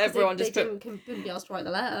like everyone they couldn't be asked to write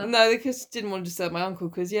the letter. No, they just didn't want to disturb my uncle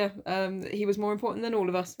because he was more important than all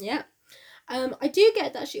of us. Yeah, I do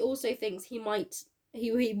get that she also thinks he might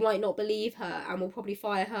not believe her and will probably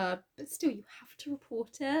fire her, but still, you have to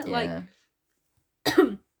report it. Yeah.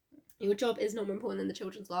 Like, your job is not more important than the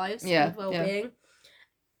children's lives and well-being.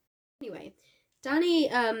 Yeah. Anyway, Danny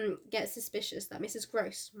gets suspicious that Mrs.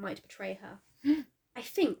 Gross might betray her. I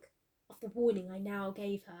think of the warning I now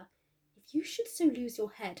gave her. If you should so lose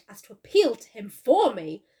your head as to appeal to him for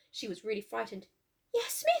me, she was really frightened.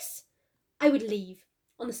 Yes, miss. I would leave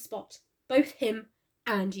on the spot, both him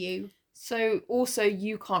and you. So also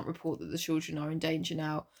you can't report that the children are in danger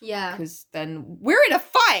now. Yeah. Because then we're in a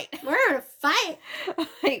fight.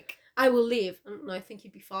 Like, I will leave. I think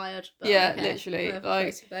you'd be fired. But yeah, okay. Literally.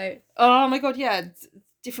 Like, oh my god, yeah.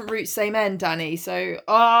 Different route, same end, Danny. So,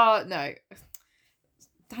 no.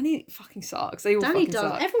 Danny fucking sucks. They all Danny fucking does.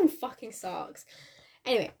 suck. Everyone fucking sucks.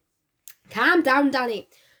 Anyway, calm down, Danny.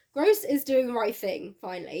 Gross is doing the right thing,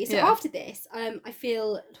 finally. So after this, I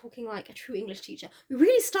feel, talking like a true English teacher, we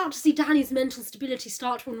really start to see Danny's mental stability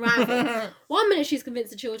start to unravel. 1 minute she's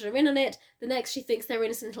convinced the children are in on it, the next she thinks they're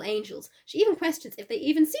innocent little angels. She even questions if they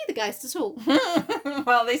even see the ghosts at all.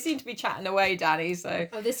 Well, they seem to be chatting away, Danny, so...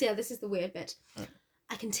 Oh, this is the weird bit.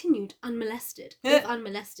 I continued unmolested. If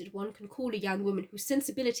unmolested, one can call a young woman whose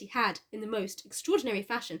sensibility had, in the most extraordinary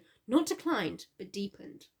fashion, not declined, but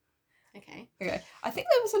deepened. Okay. I think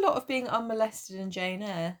there was a lot of being unmolested in Jane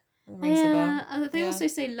Eyre. They also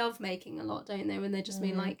say love making a lot, don't they? When they just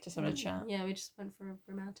mean like just on a chat. Yeah, we just went for a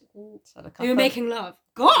romantic walk. We were making love.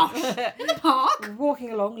 Gosh, in the park,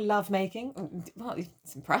 walking along, love making. Well,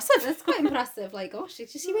 it's impressive. That's quite impressive. Like, gosh,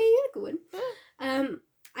 did you see where you're going?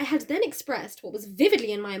 I had then expressed what was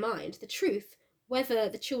vividly in my mind, the truth, whether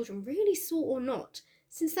the children really saw or not,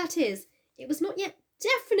 since that is, it was not yet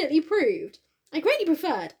definitely proved. I greatly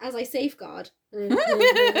preferred, as I safeguard the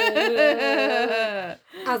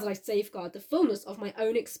fullness of my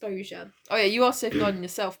own exposure. Oh yeah, you are safeguarding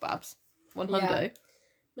yourself, Babs. 100. Yeah.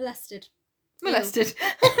 Molested.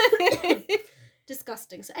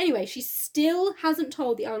 Disgusting. So anyway, she still hasn't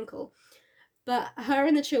told the uncle, but her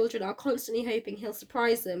and the children are constantly hoping he'll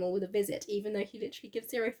surprise them all with a visit, even though he literally gives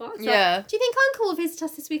zero fucks. Yeah. Like, do you think Uncle will visit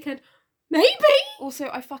us this weekend? Maybe. Also,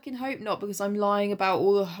 I fucking hope not, because I'm lying about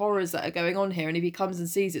all the horrors that are going on here, and if he comes and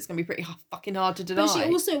sees it's going to be pretty fucking hard to deny. But she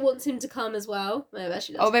also wants him to come as well. Maybe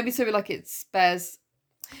she does. Oh, maybe so like it spares...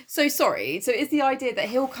 So sorry. So is the idea that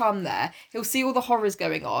he'll come there, he'll see all the horrors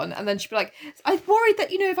going on, and then she'll be like, I worried that,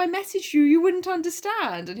 if I messaged you, you wouldn't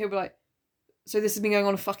understand. And he'll be like, so this has been going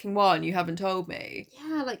on a fucking while and you haven't told me?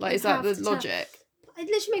 Yeah, like is that the logic? It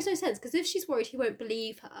literally makes no sense, because if she's worried he won't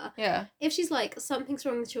believe her. Yeah. If she's like, something's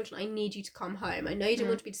wrong with the children, I need you to come home. I know you didn't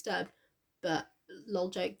want to be disturbed, but lol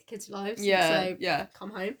joke, the kids' lives. Yeah. So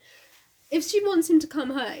come home. If she wants him to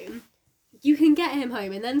come home, you can get him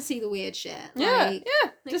home and then see the weird shit. Yeah.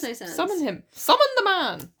 Makes no sense. Summon him. Summon the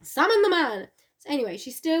man. Summon the man. So anyway,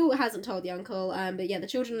 she still hasn't told the uncle, but yeah, the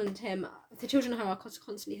children and her are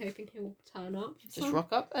constantly hoping he'll turn up. Just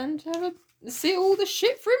rock up and see all the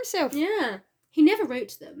shit for himself. Yeah. He never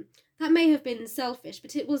wrote them. That may have been selfish,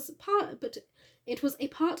 but it was a part of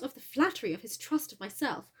the flattery of his trust of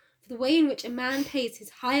myself. For the way in which a man pays his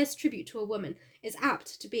highest tribute to a woman is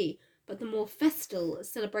apt to be but the more festal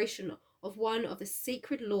celebration of one of the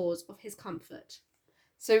sacred laws of his comfort.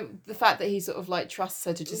 So the fact that he sort of like trusts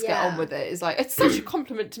her to just get on with it is like, it's such a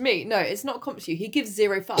compliment to me. No, it's not a compliment to you. He gives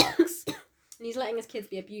zero fucks. And he's letting his kids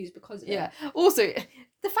be abused because of it. Yeah. Also,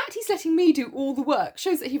 the fact he's letting me do all the work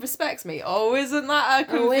shows that he respects me. Oh, isn't that a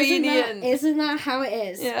convenient... Isn't that how it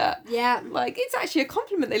is? Yeah. Yeah. Like, it's actually a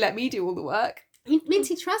compliment they let me do all the work. It means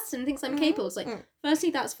he trusts and thinks I'm capable. It's like, firstly,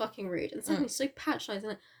 that's fucking rude. And secondly, so patronising.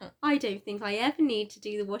 Like, I don't think I ever need to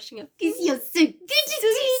do the washing up because you're so good at it.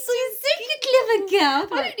 You're such a clever girl.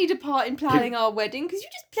 I don't need a part in planning our wedding because you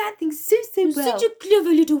just plan things so well. Such a clever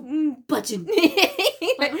little button.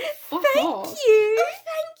 Like, fuck thank off. you. Oh,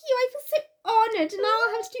 thank you. I feel so honoured. And now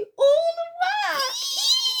I'll have to do all the work.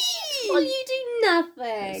 While you do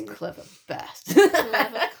nothing. It's clever bastard.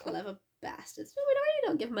 Clever bastards. No, we really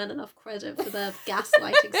don't give men enough credit for their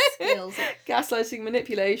gaslighting skills. Gaslighting,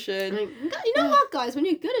 manipulation. Like, you know what, guys? When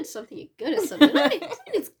you're good at something, you're good at something. Doesn't mean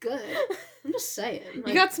it's good. I'm just saying. Like,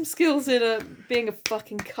 you got some skills in being a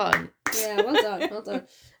fucking cunt. Yeah, well done, well done.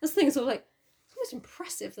 This thing is sort of like, it's almost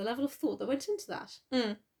impressive, the level of thought that went into that.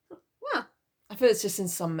 Wow. I feel it's just in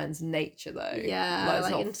some men's nature, though. Yeah,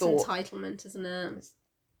 like it's entitlement, isn't it? It's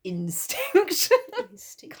instinct.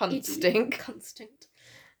 Constinct.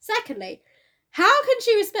 Secondly, how can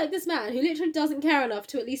she respect this man who literally doesn't care enough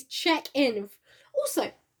to at least check in? Also,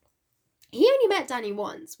 he only met Danny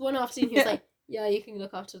once. One afternoon he was like, yeah, you can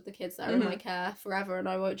look after the kids that are in my care forever and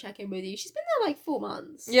I won't check in with you. She's been there like 4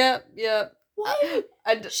 months. Yeah. Why?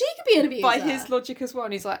 And she could be an abuser. By his logic as well.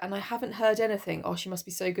 And he's like, and I haven't heard anything. Oh, she must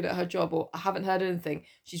be so good at her job. Or I haven't heard anything.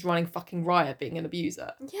 She's running fucking riot being an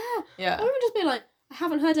abuser. Yeah. I would just be like, I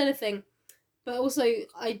haven't heard anything. But also,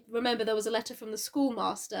 I remember there was a letter from the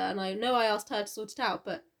schoolmaster, and I know I asked her to sort it out,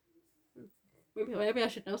 but maybe I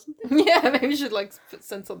should know something. Yeah, maybe you should, like,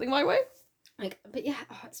 send something my way. But yeah,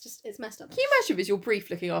 it's messed up. Can you imagine if it's your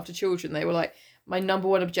brief looking after children? They were like, my number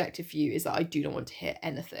one objective for you is that I do not want to hear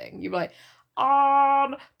anything. You're like,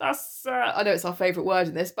 that's, I know it's our favourite word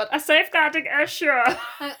in this, but a safeguarding issue.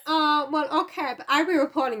 Well, okay, but I'll be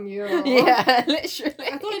reporting you. Yeah, literally.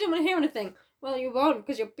 I thought I didn't want to hear anything. Well, you won't,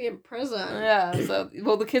 because you'll be in prison. Yeah, so,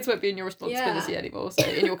 well, the kids won't be in your responsibility anymore, so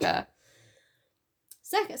in your care.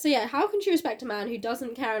 How can she respect a man who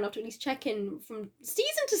doesn't care enough to at least check in from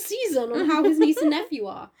season to season on how his niece and nephew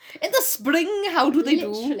are? In the spring, how do they do?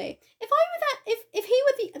 Literally. If I were if he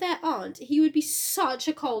were their aunt, he would be such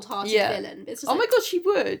a cold-hearted villain. It's just my god, she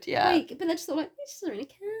would, yeah. But they're just sort of like, she doesn't really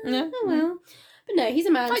care. Yeah. Oh well. But no, he's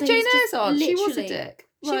a man. Like so Jane Eyre's aunt, she was a dick.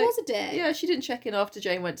 She was a dick. Yeah, she didn't check in after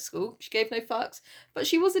Jane went to school. She gave no fucks, but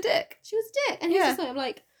she was a dick. She was a dick. And he's just like, I'm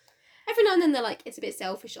like, every now and then they're like, it's a bit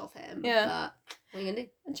selfish of him. Yeah. But what are you going to do?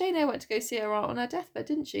 And Jane Eyre went to go see her aunt on her deathbed,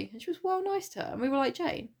 didn't she? And she was well nice to her. And we were like,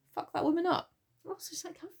 Jane, fuck that woman up. Also, just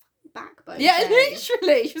like, have fucking backbone. Yeah, Jane.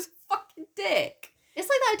 literally. She was a fucking dick. It's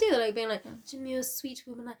like that idea, like being like, Jim, you're a sweet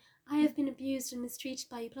woman. Like, I have been abused and mistreated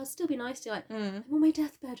by you, but I'll still be nice to you. Like, I'm on my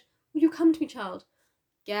deathbed. Will you come to me, child?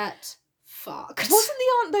 Get fucked. Wasn't the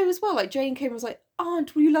aunt though as well? Like Jane came and was like,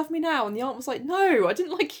 Aunt, will you love me now? And the aunt was like, no, I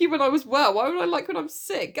didn't like you when I was well. Why would I like when I'm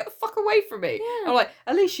sick? Get the fuck away from me. Yeah. I'm like,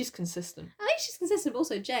 at least she's consistent. At least she's consistent, but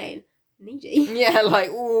also Jane, needy. Yeah, like,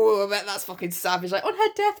 oh, I bet that's fucking savage. Like, on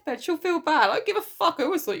her deathbed, she'll feel bad. I don't give a fuck. I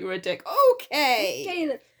always thought you were a dick. Okay. Okay,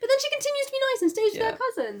 but then she continues to be nice and stays with her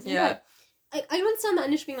cousins. And Yeah. Like, I understand that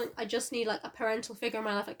initially being like, I just need like a parental figure in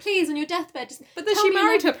my life. Like, please, on your deathbed, just. But then tell she me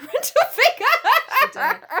married like- her parental figure.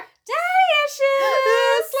 Daddy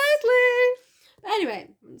issues! Slightly. But anyway,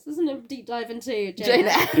 this isn't a deep dive into Jane Jane.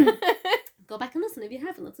 Eyre. Go back and listen if you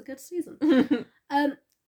haven't. That's a good season.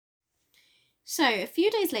 So, a few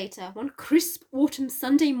days later, one crisp autumn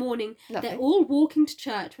Sunday morning, Lovely. they're all walking to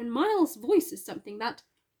church when Miles voices something that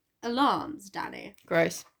alarms Danny.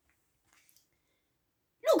 Gross.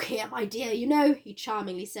 Look here, my dear, he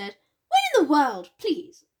charmingly said. When in the world,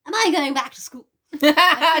 please, am I going back to school?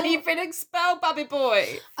 You've been expelled, baby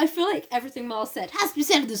boy. I feel like everything Miles said has to be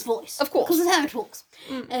said with his voice. Of course. Because it's how he talks.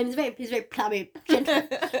 Mm. He's very plummy, gentle.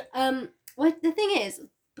 Well, the thing is,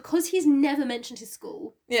 because he's never mentioned his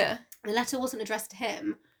school, Yeah. the letter wasn't addressed to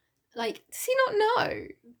him, like, Does he not know?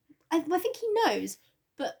 I think he knows,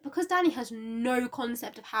 but because Danny has no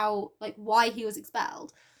concept of how, like, why he was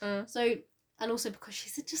expelled, so, and also because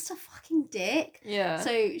she's just a fucking dick, Yeah.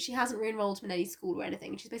 so she hasn't re-enrolled him in any school or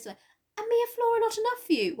anything, she's basically like, and Mia Flora not enough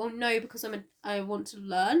for you? Well, no, because I want to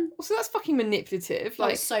learn. Also, that's fucking manipulative. Like,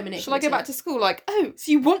 Like, so manipulative. shall I go back to school? Like, oh,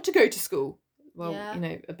 so you want to go to school? Well,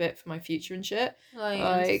 Yeah. a bit for my future and shit.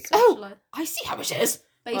 Like, oh, I see how it is.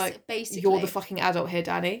 Basically. You're the fucking adult here,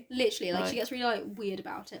 Danny. Literally, like, Right. she gets really, like, weird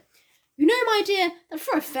about it. You know, my dear, that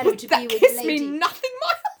for a fellow to that be with kiss a lady... me nothing,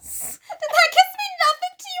 Miles. Did that kiss mean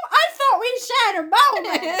nothing to you? I thought we shared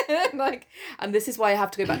a moment! Like, and this is why I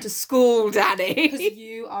have to go back to school, Because Danny.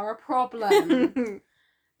 you are a problem.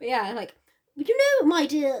 But yeah, like, you know, my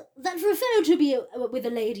dear, that for a fellow to be with a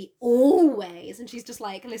lady always, and she's just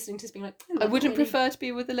like listening to this being like, I wouldn't prefer to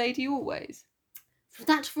be with a lady always.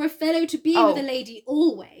 that for a fellow to be with a lady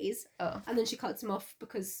always. Oh. And then she cuts him off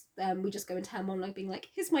because we just go into her monologue being like,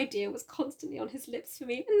 his my dear was constantly on his lips for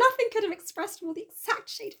me, and nothing could have expressed more the exact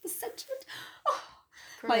shade of the sentiment. Oh,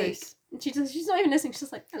 like, Gross. she's not even listening, she's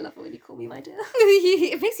just like, I love it when you call me my dear.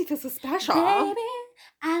 It makes you feel so special. Baby,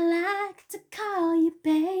 I like to call you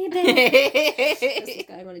baby. That's what's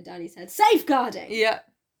going on in Danny's head. Safeguarding! Yeah.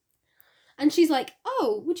 And she's like,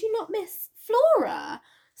 oh, would you not miss Flora?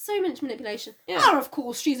 So much manipulation. Yeah. Oh, of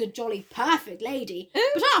course, she's a jolly perfect lady.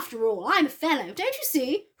 But after all, I'm a fellow, don't you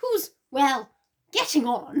see? Who's, well, getting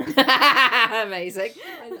on. Amazing.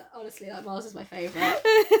 And honestly, like, Miles is my favourite.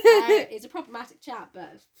 He's a problematic chap, but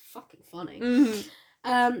it's fucking funny.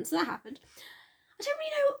 Mm-hmm. So that happened. I don't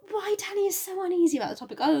really know why Danny is so uneasy about the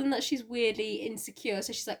topic, other than that she's weirdly insecure.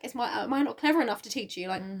 So she's like, am I not clever enough to teach you?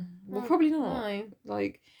 Like, Well, probably not. no.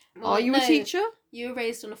 Like, Well, are you no. a teacher? You were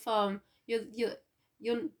raised on a farm. You're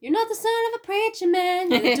not the son of a preacher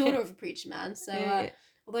man. You're the daughter of a preacher man. So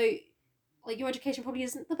although like your education probably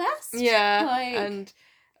isn't the best. Yeah, Like, and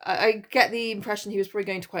I get the impression he was probably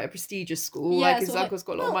going to quite a prestigious school. Yeah, like his so, like, uncle's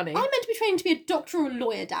got a lot of money. I'm meant to be trained to be a doctor or a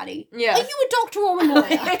lawyer, Daddy. Yeah. Are you a doctor or a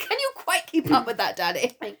lawyer? Can you quite keep up with that, Daddy?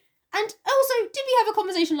 And also, did we have a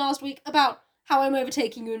conversation last week about how I'm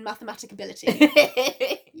overtaking you in mathematic ability?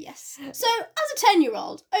 Yes. So, as a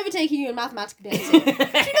 10-year-old, overtaking you in mathematic ability, do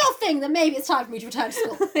you not think that maybe it's time for me to return to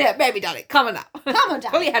school? Yeah, maybe, Daddy. Come on now. Come on, Daddy.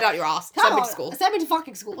 Pull your head out your ass. Come Send me on. to school. Send me to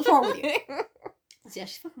fucking school. What's wrong with you? So yeah,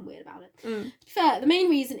 she's fucking weird about it. To be fair, the main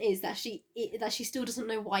reason is that she still doesn't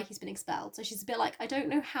know why he's been expelled. So she's a bit like, I don't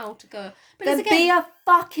know how to go. But Then it's again, be a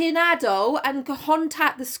fucking adult and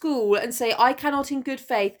contact the school and say, I cannot in good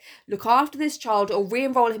faith look after this child or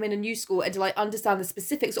re-enroll him in a new school until I understand the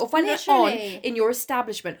specifics or find it on Literally. in your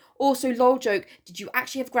establishment. Also, lol joke, did you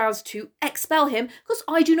actually have grounds to expel him? Because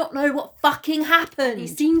I do not know what fucking happened. he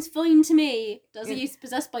seems fine to me. Does he? He's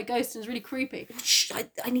possessed by ghosts and is really creepy. Shh,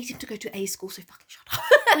 I need him to go to a school, so fucking shut up.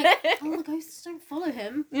 Like, all the ghosts don't follow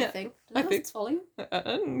him. Yeah, I think. Do I the think- ghosts follow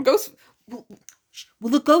him? Ghosts. Will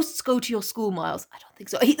the ghosts go to your school, Miles? I don't think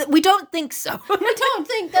so. We don't think so. We don't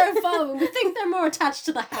think they're following. We think they're more attached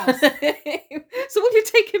to the house. So will you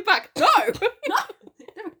take him back? No. No,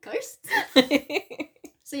 they're ghosts.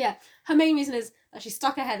 So yeah, her main reason is that she's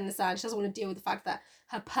stuck her head in the sand. She doesn't want to deal with the fact that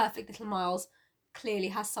her perfect little Miles clearly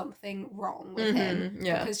has something wrong with him.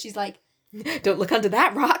 Yeah. Because she's like, don't look under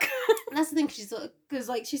that rock. and that's the thing, because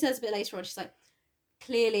like she says a bit later on, she's like,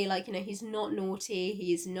 clearly, like, you know, he's not naughty,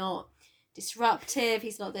 he's not disruptive,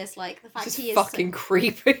 he's not this, like, the fact He's he is fucking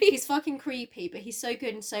creepy. He's fucking creepy, but he's so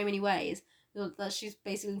good in so many ways that she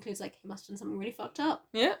basically includes, like, he must have done something really fucked up.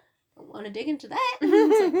 Yeah. I want to dig into that.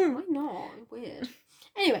 It's like, why not? Weird.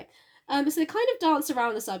 Anyway, so they kind of dance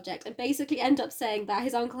around the subject and basically end up saying that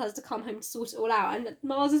his uncle has to come home to sort it all out, and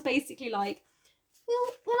Miles is basically like,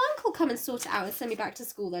 will Uncle come and sort it out and send me back to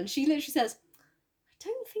school then? She literally says, I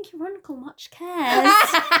don't think your uncle much cares.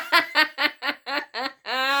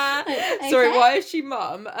 Okay. Sorry, why is she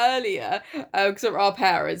mum? Earlier, because our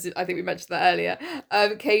parents, I think we mentioned that earlier.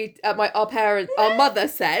 Our mother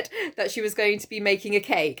said that she was going to be making a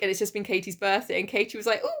cake, and it's just been Katie's birthday, and Katie was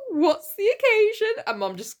like, "Oh, what's the occasion?" And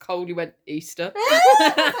Mum just coldly went, "Easter."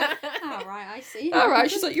 All right, I see. All right,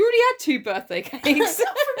 she's like, "You already had 2 birthday cakes."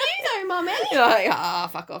 Not from you though, mummy. You're like,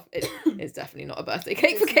 fuck off. It's definitely not a birthday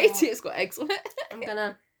cake for It's Katie. not. It's got eggs on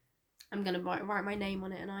it. I'm gonna write my name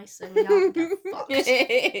on it and icing. Yeah, I'll get fucked.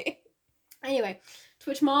 Anyway, to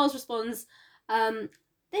which Miles responds, then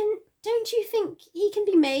don't you think he can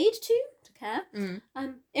be made to care?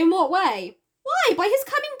 In what way? Why? By his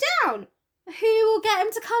coming down. Who will get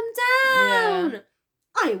him to come down? Yeah.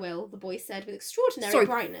 I will, the boy said with extraordinary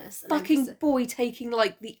brightness. Fucking boy taking,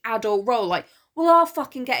 like, the adult role. Like, well, I'll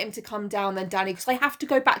fucking get him to come down then, Danny, because I have to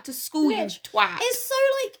go back to school, you twat. It's so,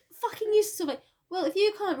 like, fucking useless. Like, well, if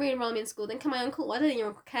you can't re-enroll me in school, then can my uncle? I don't think your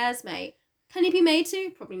uncle cares, mate. Can he be made to?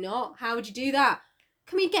 Probably not. How would you do that?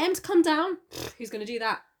 Can we get him to come down? Who's going to do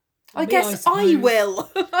that? I guess I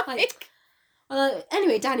will.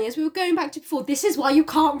 Anyway, Danny, as we were going back to before, this is why you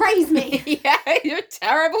can't raise me. Yeah, you're a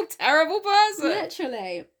terrible, terrible person.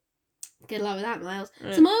 Literally. Good luck with that, Miles.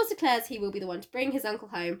 So Miles declares he will be the one to bring his uncle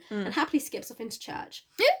home and happily skips off into church.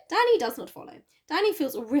 Danny does not follow. Danny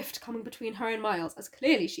feels a rift coming between her and Miles, as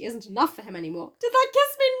clearly she isn't enough for him anymore. Did that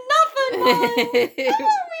kiss mean nothing, Miles? We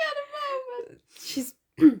had a moment. She's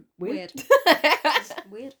weird.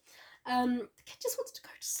 Weird. The kid just wants to go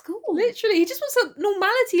to school. Literally, he just wants a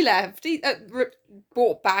normality left. He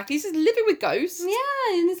brought back. He's just living with ghosts.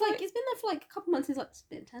 Yeah, and it's like he's been there for like a couple months. He's like, it's a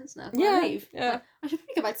bit intense now. Can I leave? Yeah. Like, I should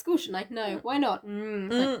probably go back to school, shouldn't I? No, why not?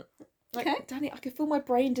 Okay, Danny, I can feel my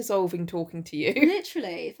brain dissolving talking to you.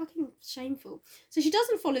 Literally, fucking shameful. So she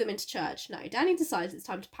doesn't follow them into church. No, Danny decides it's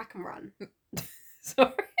time to pack and run.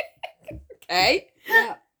 Sorry. Okay.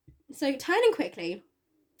 Yeah. So turning quickly,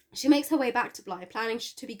 she makes her way back to Bly, planning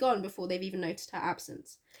to be gone before they've even noticed her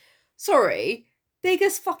absence. Sorry,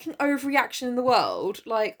 biggest fucking overreaction in the world.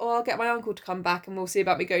 Like, oh, I'll get my uncle to come back and we'll see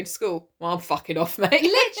about me going to school. Well, I'm fucking off, mate.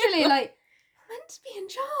 Literally, like, I'm meant to be in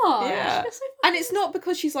charge. Yeah. And it's not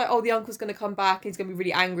because she's like, oh, the uncle's going to come back and he's going to be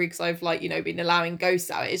really angry because I've, like, you know, been allowing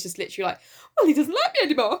ghosts out. It's just literally like, well, he doesn't like me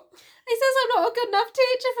anymore. He says I'm not a good enough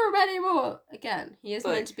teacher for him anymore. Again, he is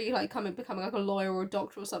meant to be like becoming like a lawyer or a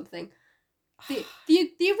doctor or something. The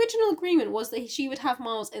original agreement was that she would have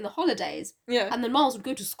Miles in the holidays. Yeah. And then Miles would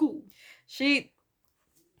go to school. She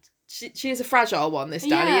is a fragile one, this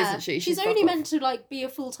Danny, isn't she? She's only meant to like be a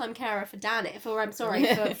full-time carer for Danny, for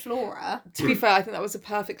Flora. To be fair, I think that was a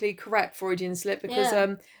perfectly correct Freudian slip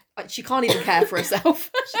because she can't even care for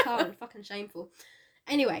herself. She can't. Fucking shameful.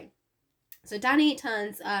 Anyway, so Danny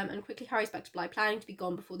turns and quickly hurries back to Bly, planning to be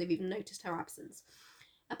gone before they've even noticed her absence.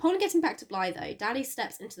 Upon getting back to Bly, though, Danny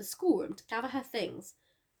steps into the schoolroom to gather her things.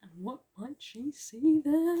 And what might she see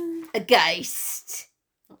there? A ghost.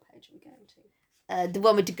 What page are we going to? The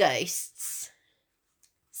one with the ghosts.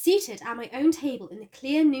 Seated at my own table in the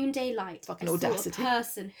clear noonday light, fucking I audacity. saw a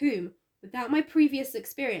person whom, without my previous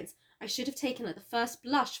experience, I should have taken at the first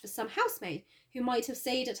blush for some housemaid who might have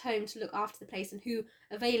stayed at home to look after the place and who,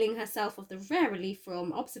 availing herself of the rare relief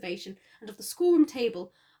from observation and of the schoolroom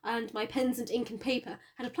table and my pens and ink and paper,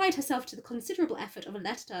 had applied herself to the considerable effort of a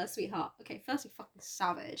letter to her sweetheart. Okay, first you fucking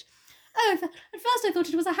savage. Oh, at first I thought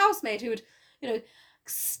it was a housemaid who would, you know,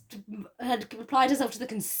 had applied herself to the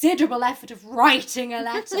considerable effort of writing a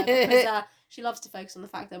letter because she loves to focus on the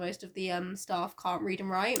fact that most of the staff can't read and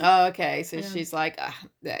write. Oh, okay. So she's like,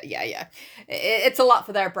 yeah. It's a lot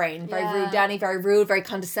for their brain. Very rude, Danny. Very rude. Very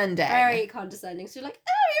condescending. Very condescending. So you're like,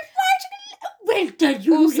 oh, you're writing a letter. Well done,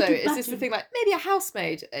 you. Also, is this the thing? Like, maybe a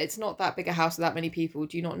housemaid. It's not that big a house with that many people.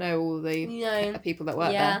 Do you not know all the people that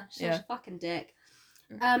work there? She's a fucking dick.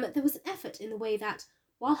 There was an effort in the way that,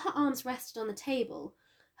 while her arms rested on the table,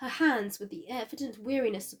 her hands, with the evident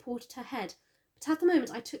weariness, supported her head. But at the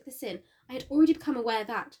moment I took this in, I had already become aware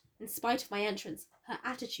that, in spite of my entrance, her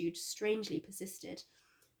attitude strangely persisted.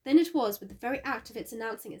 Then it was, with the very act of its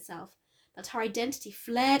announcing itself, that her identity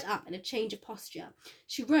flared up in a change of posture.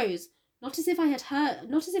 She rose, not as if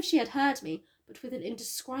she had heard me, but with an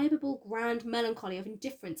indescribable grand melancholy of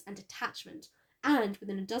indifference and detachment, and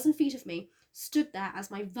within a dozen feet of me stood there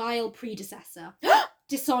as my vile predecessor.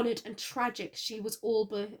 Dishonoured and tragic, she was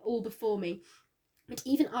all before me. But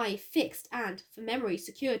even I fixed and, for memory,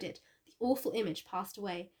 secured it. The awful image passed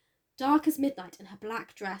away. Dark as midnight in her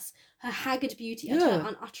black dress, her haggard beauty and her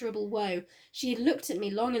unutterable woe, she had looked at me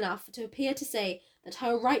long enough to appear to say that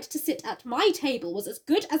her right to sit at my table was as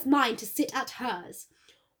good as mine to sit at hers.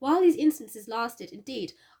 While these instances lasted,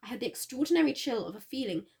 indeed, I had the extraordinary chill of a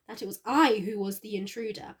feeling that it was I who was the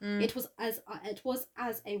intruder. It was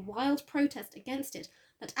as a wild protest against it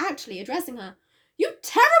that, actually addressing her, "You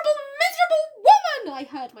terrible, miserable woman!" I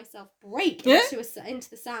heard myself break into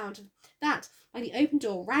the sound that, by the open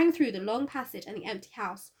door, rang through the long passage and the empty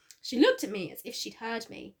house. She looked at me as if she'd heard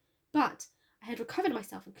me, but I had recovered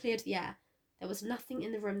myself and cleared the air. There was nothing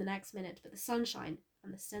in the room the next minute but the sunshine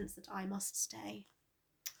and the sense that I must stay.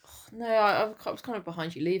 No, I was kind of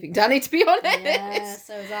behind you leaving, Danny, to be honest. Yeah,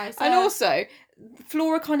 so was I. And also,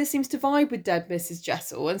 Flora kind of seems to vibe with dead Mrs.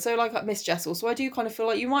 Jessel, and so like Miss Jessel, so I do kind of feel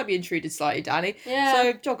like you might be intruded slightly, Danny. Yeah.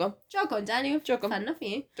 So jog on. Jog on, Danny. Jog on. Fun enough for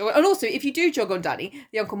you. Jog on. And also, if you do jog on Danny,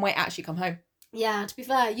 the uncle might actually come home. Yeah, to be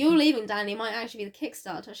fair, you're leaving Danny might actually be the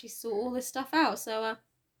kickstart to actually sort all this stuff out, so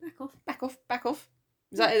back off. Back off, back off.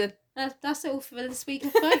 Is that it then? That's it all for this week,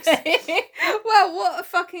 folks. Well, what a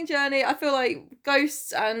fucking journey. I feel like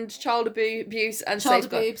ghosts and child abuse and child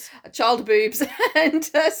boobs and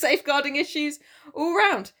safeguarding issues all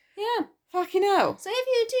round. Yeah. Fucking hell. So if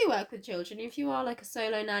you do work with children, if you are like a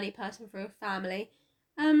solo nanny person for a family,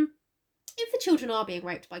 if the children are being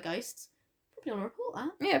raped by ghosts, probably want to report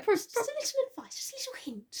that. Yeah, just a little advice, just a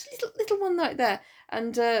little hint. Just a little one right there.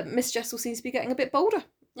 And Miss Jessel seems to be getting a bit bolder.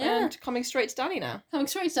 Yeah. And coming straight to Danny now. Coming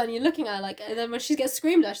straight to Danny, you're looking at her like, and then when she gets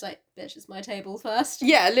screamed at, she's like, "Bitch, it's my table first."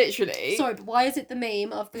 Yeah, literally. Sorry, but why is it the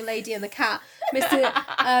meme of the lady and the cat?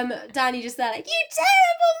 Mr. Danny just there like, "You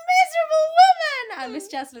terrible, miserable woman!" And Miss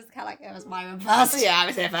Jessel is the cat like, "It was my one first." Yeah, I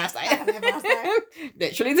was here first.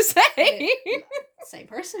 Literally the same. Same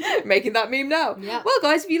person. Making that meme now. Yeah. Well,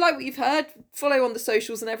 guys, if you like what you've heard, follow on the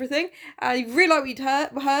socials and everything. And you really like what you'd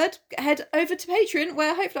heard, head over to Patreon,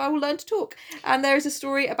 where hopefully I will learn to talk. And there is a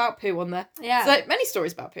story about poo on there. Yeah. So many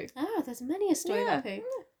stories about poo. Oh, there's many a story about poo. I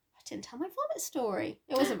didn't tell my vomit story.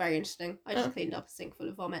 It wasn't very interesting. I just cleaned up a sink full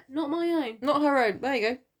of vomit. Not my own. Not her own. There you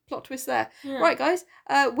go. Plot twist there. Yeah. Right, guys.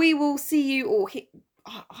 We will see you or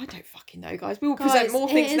I don't fucking know, guys. We will present more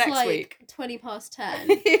things next like week.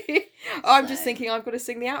 10:20. I'm just thinking I've got to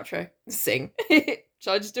sing the outro. Sing.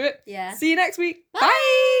 Shall I just do it? Yeah. See you next week. Bye.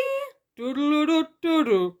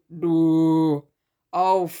 Bye.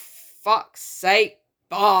 Oh, fuck's sake.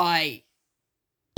 Bye.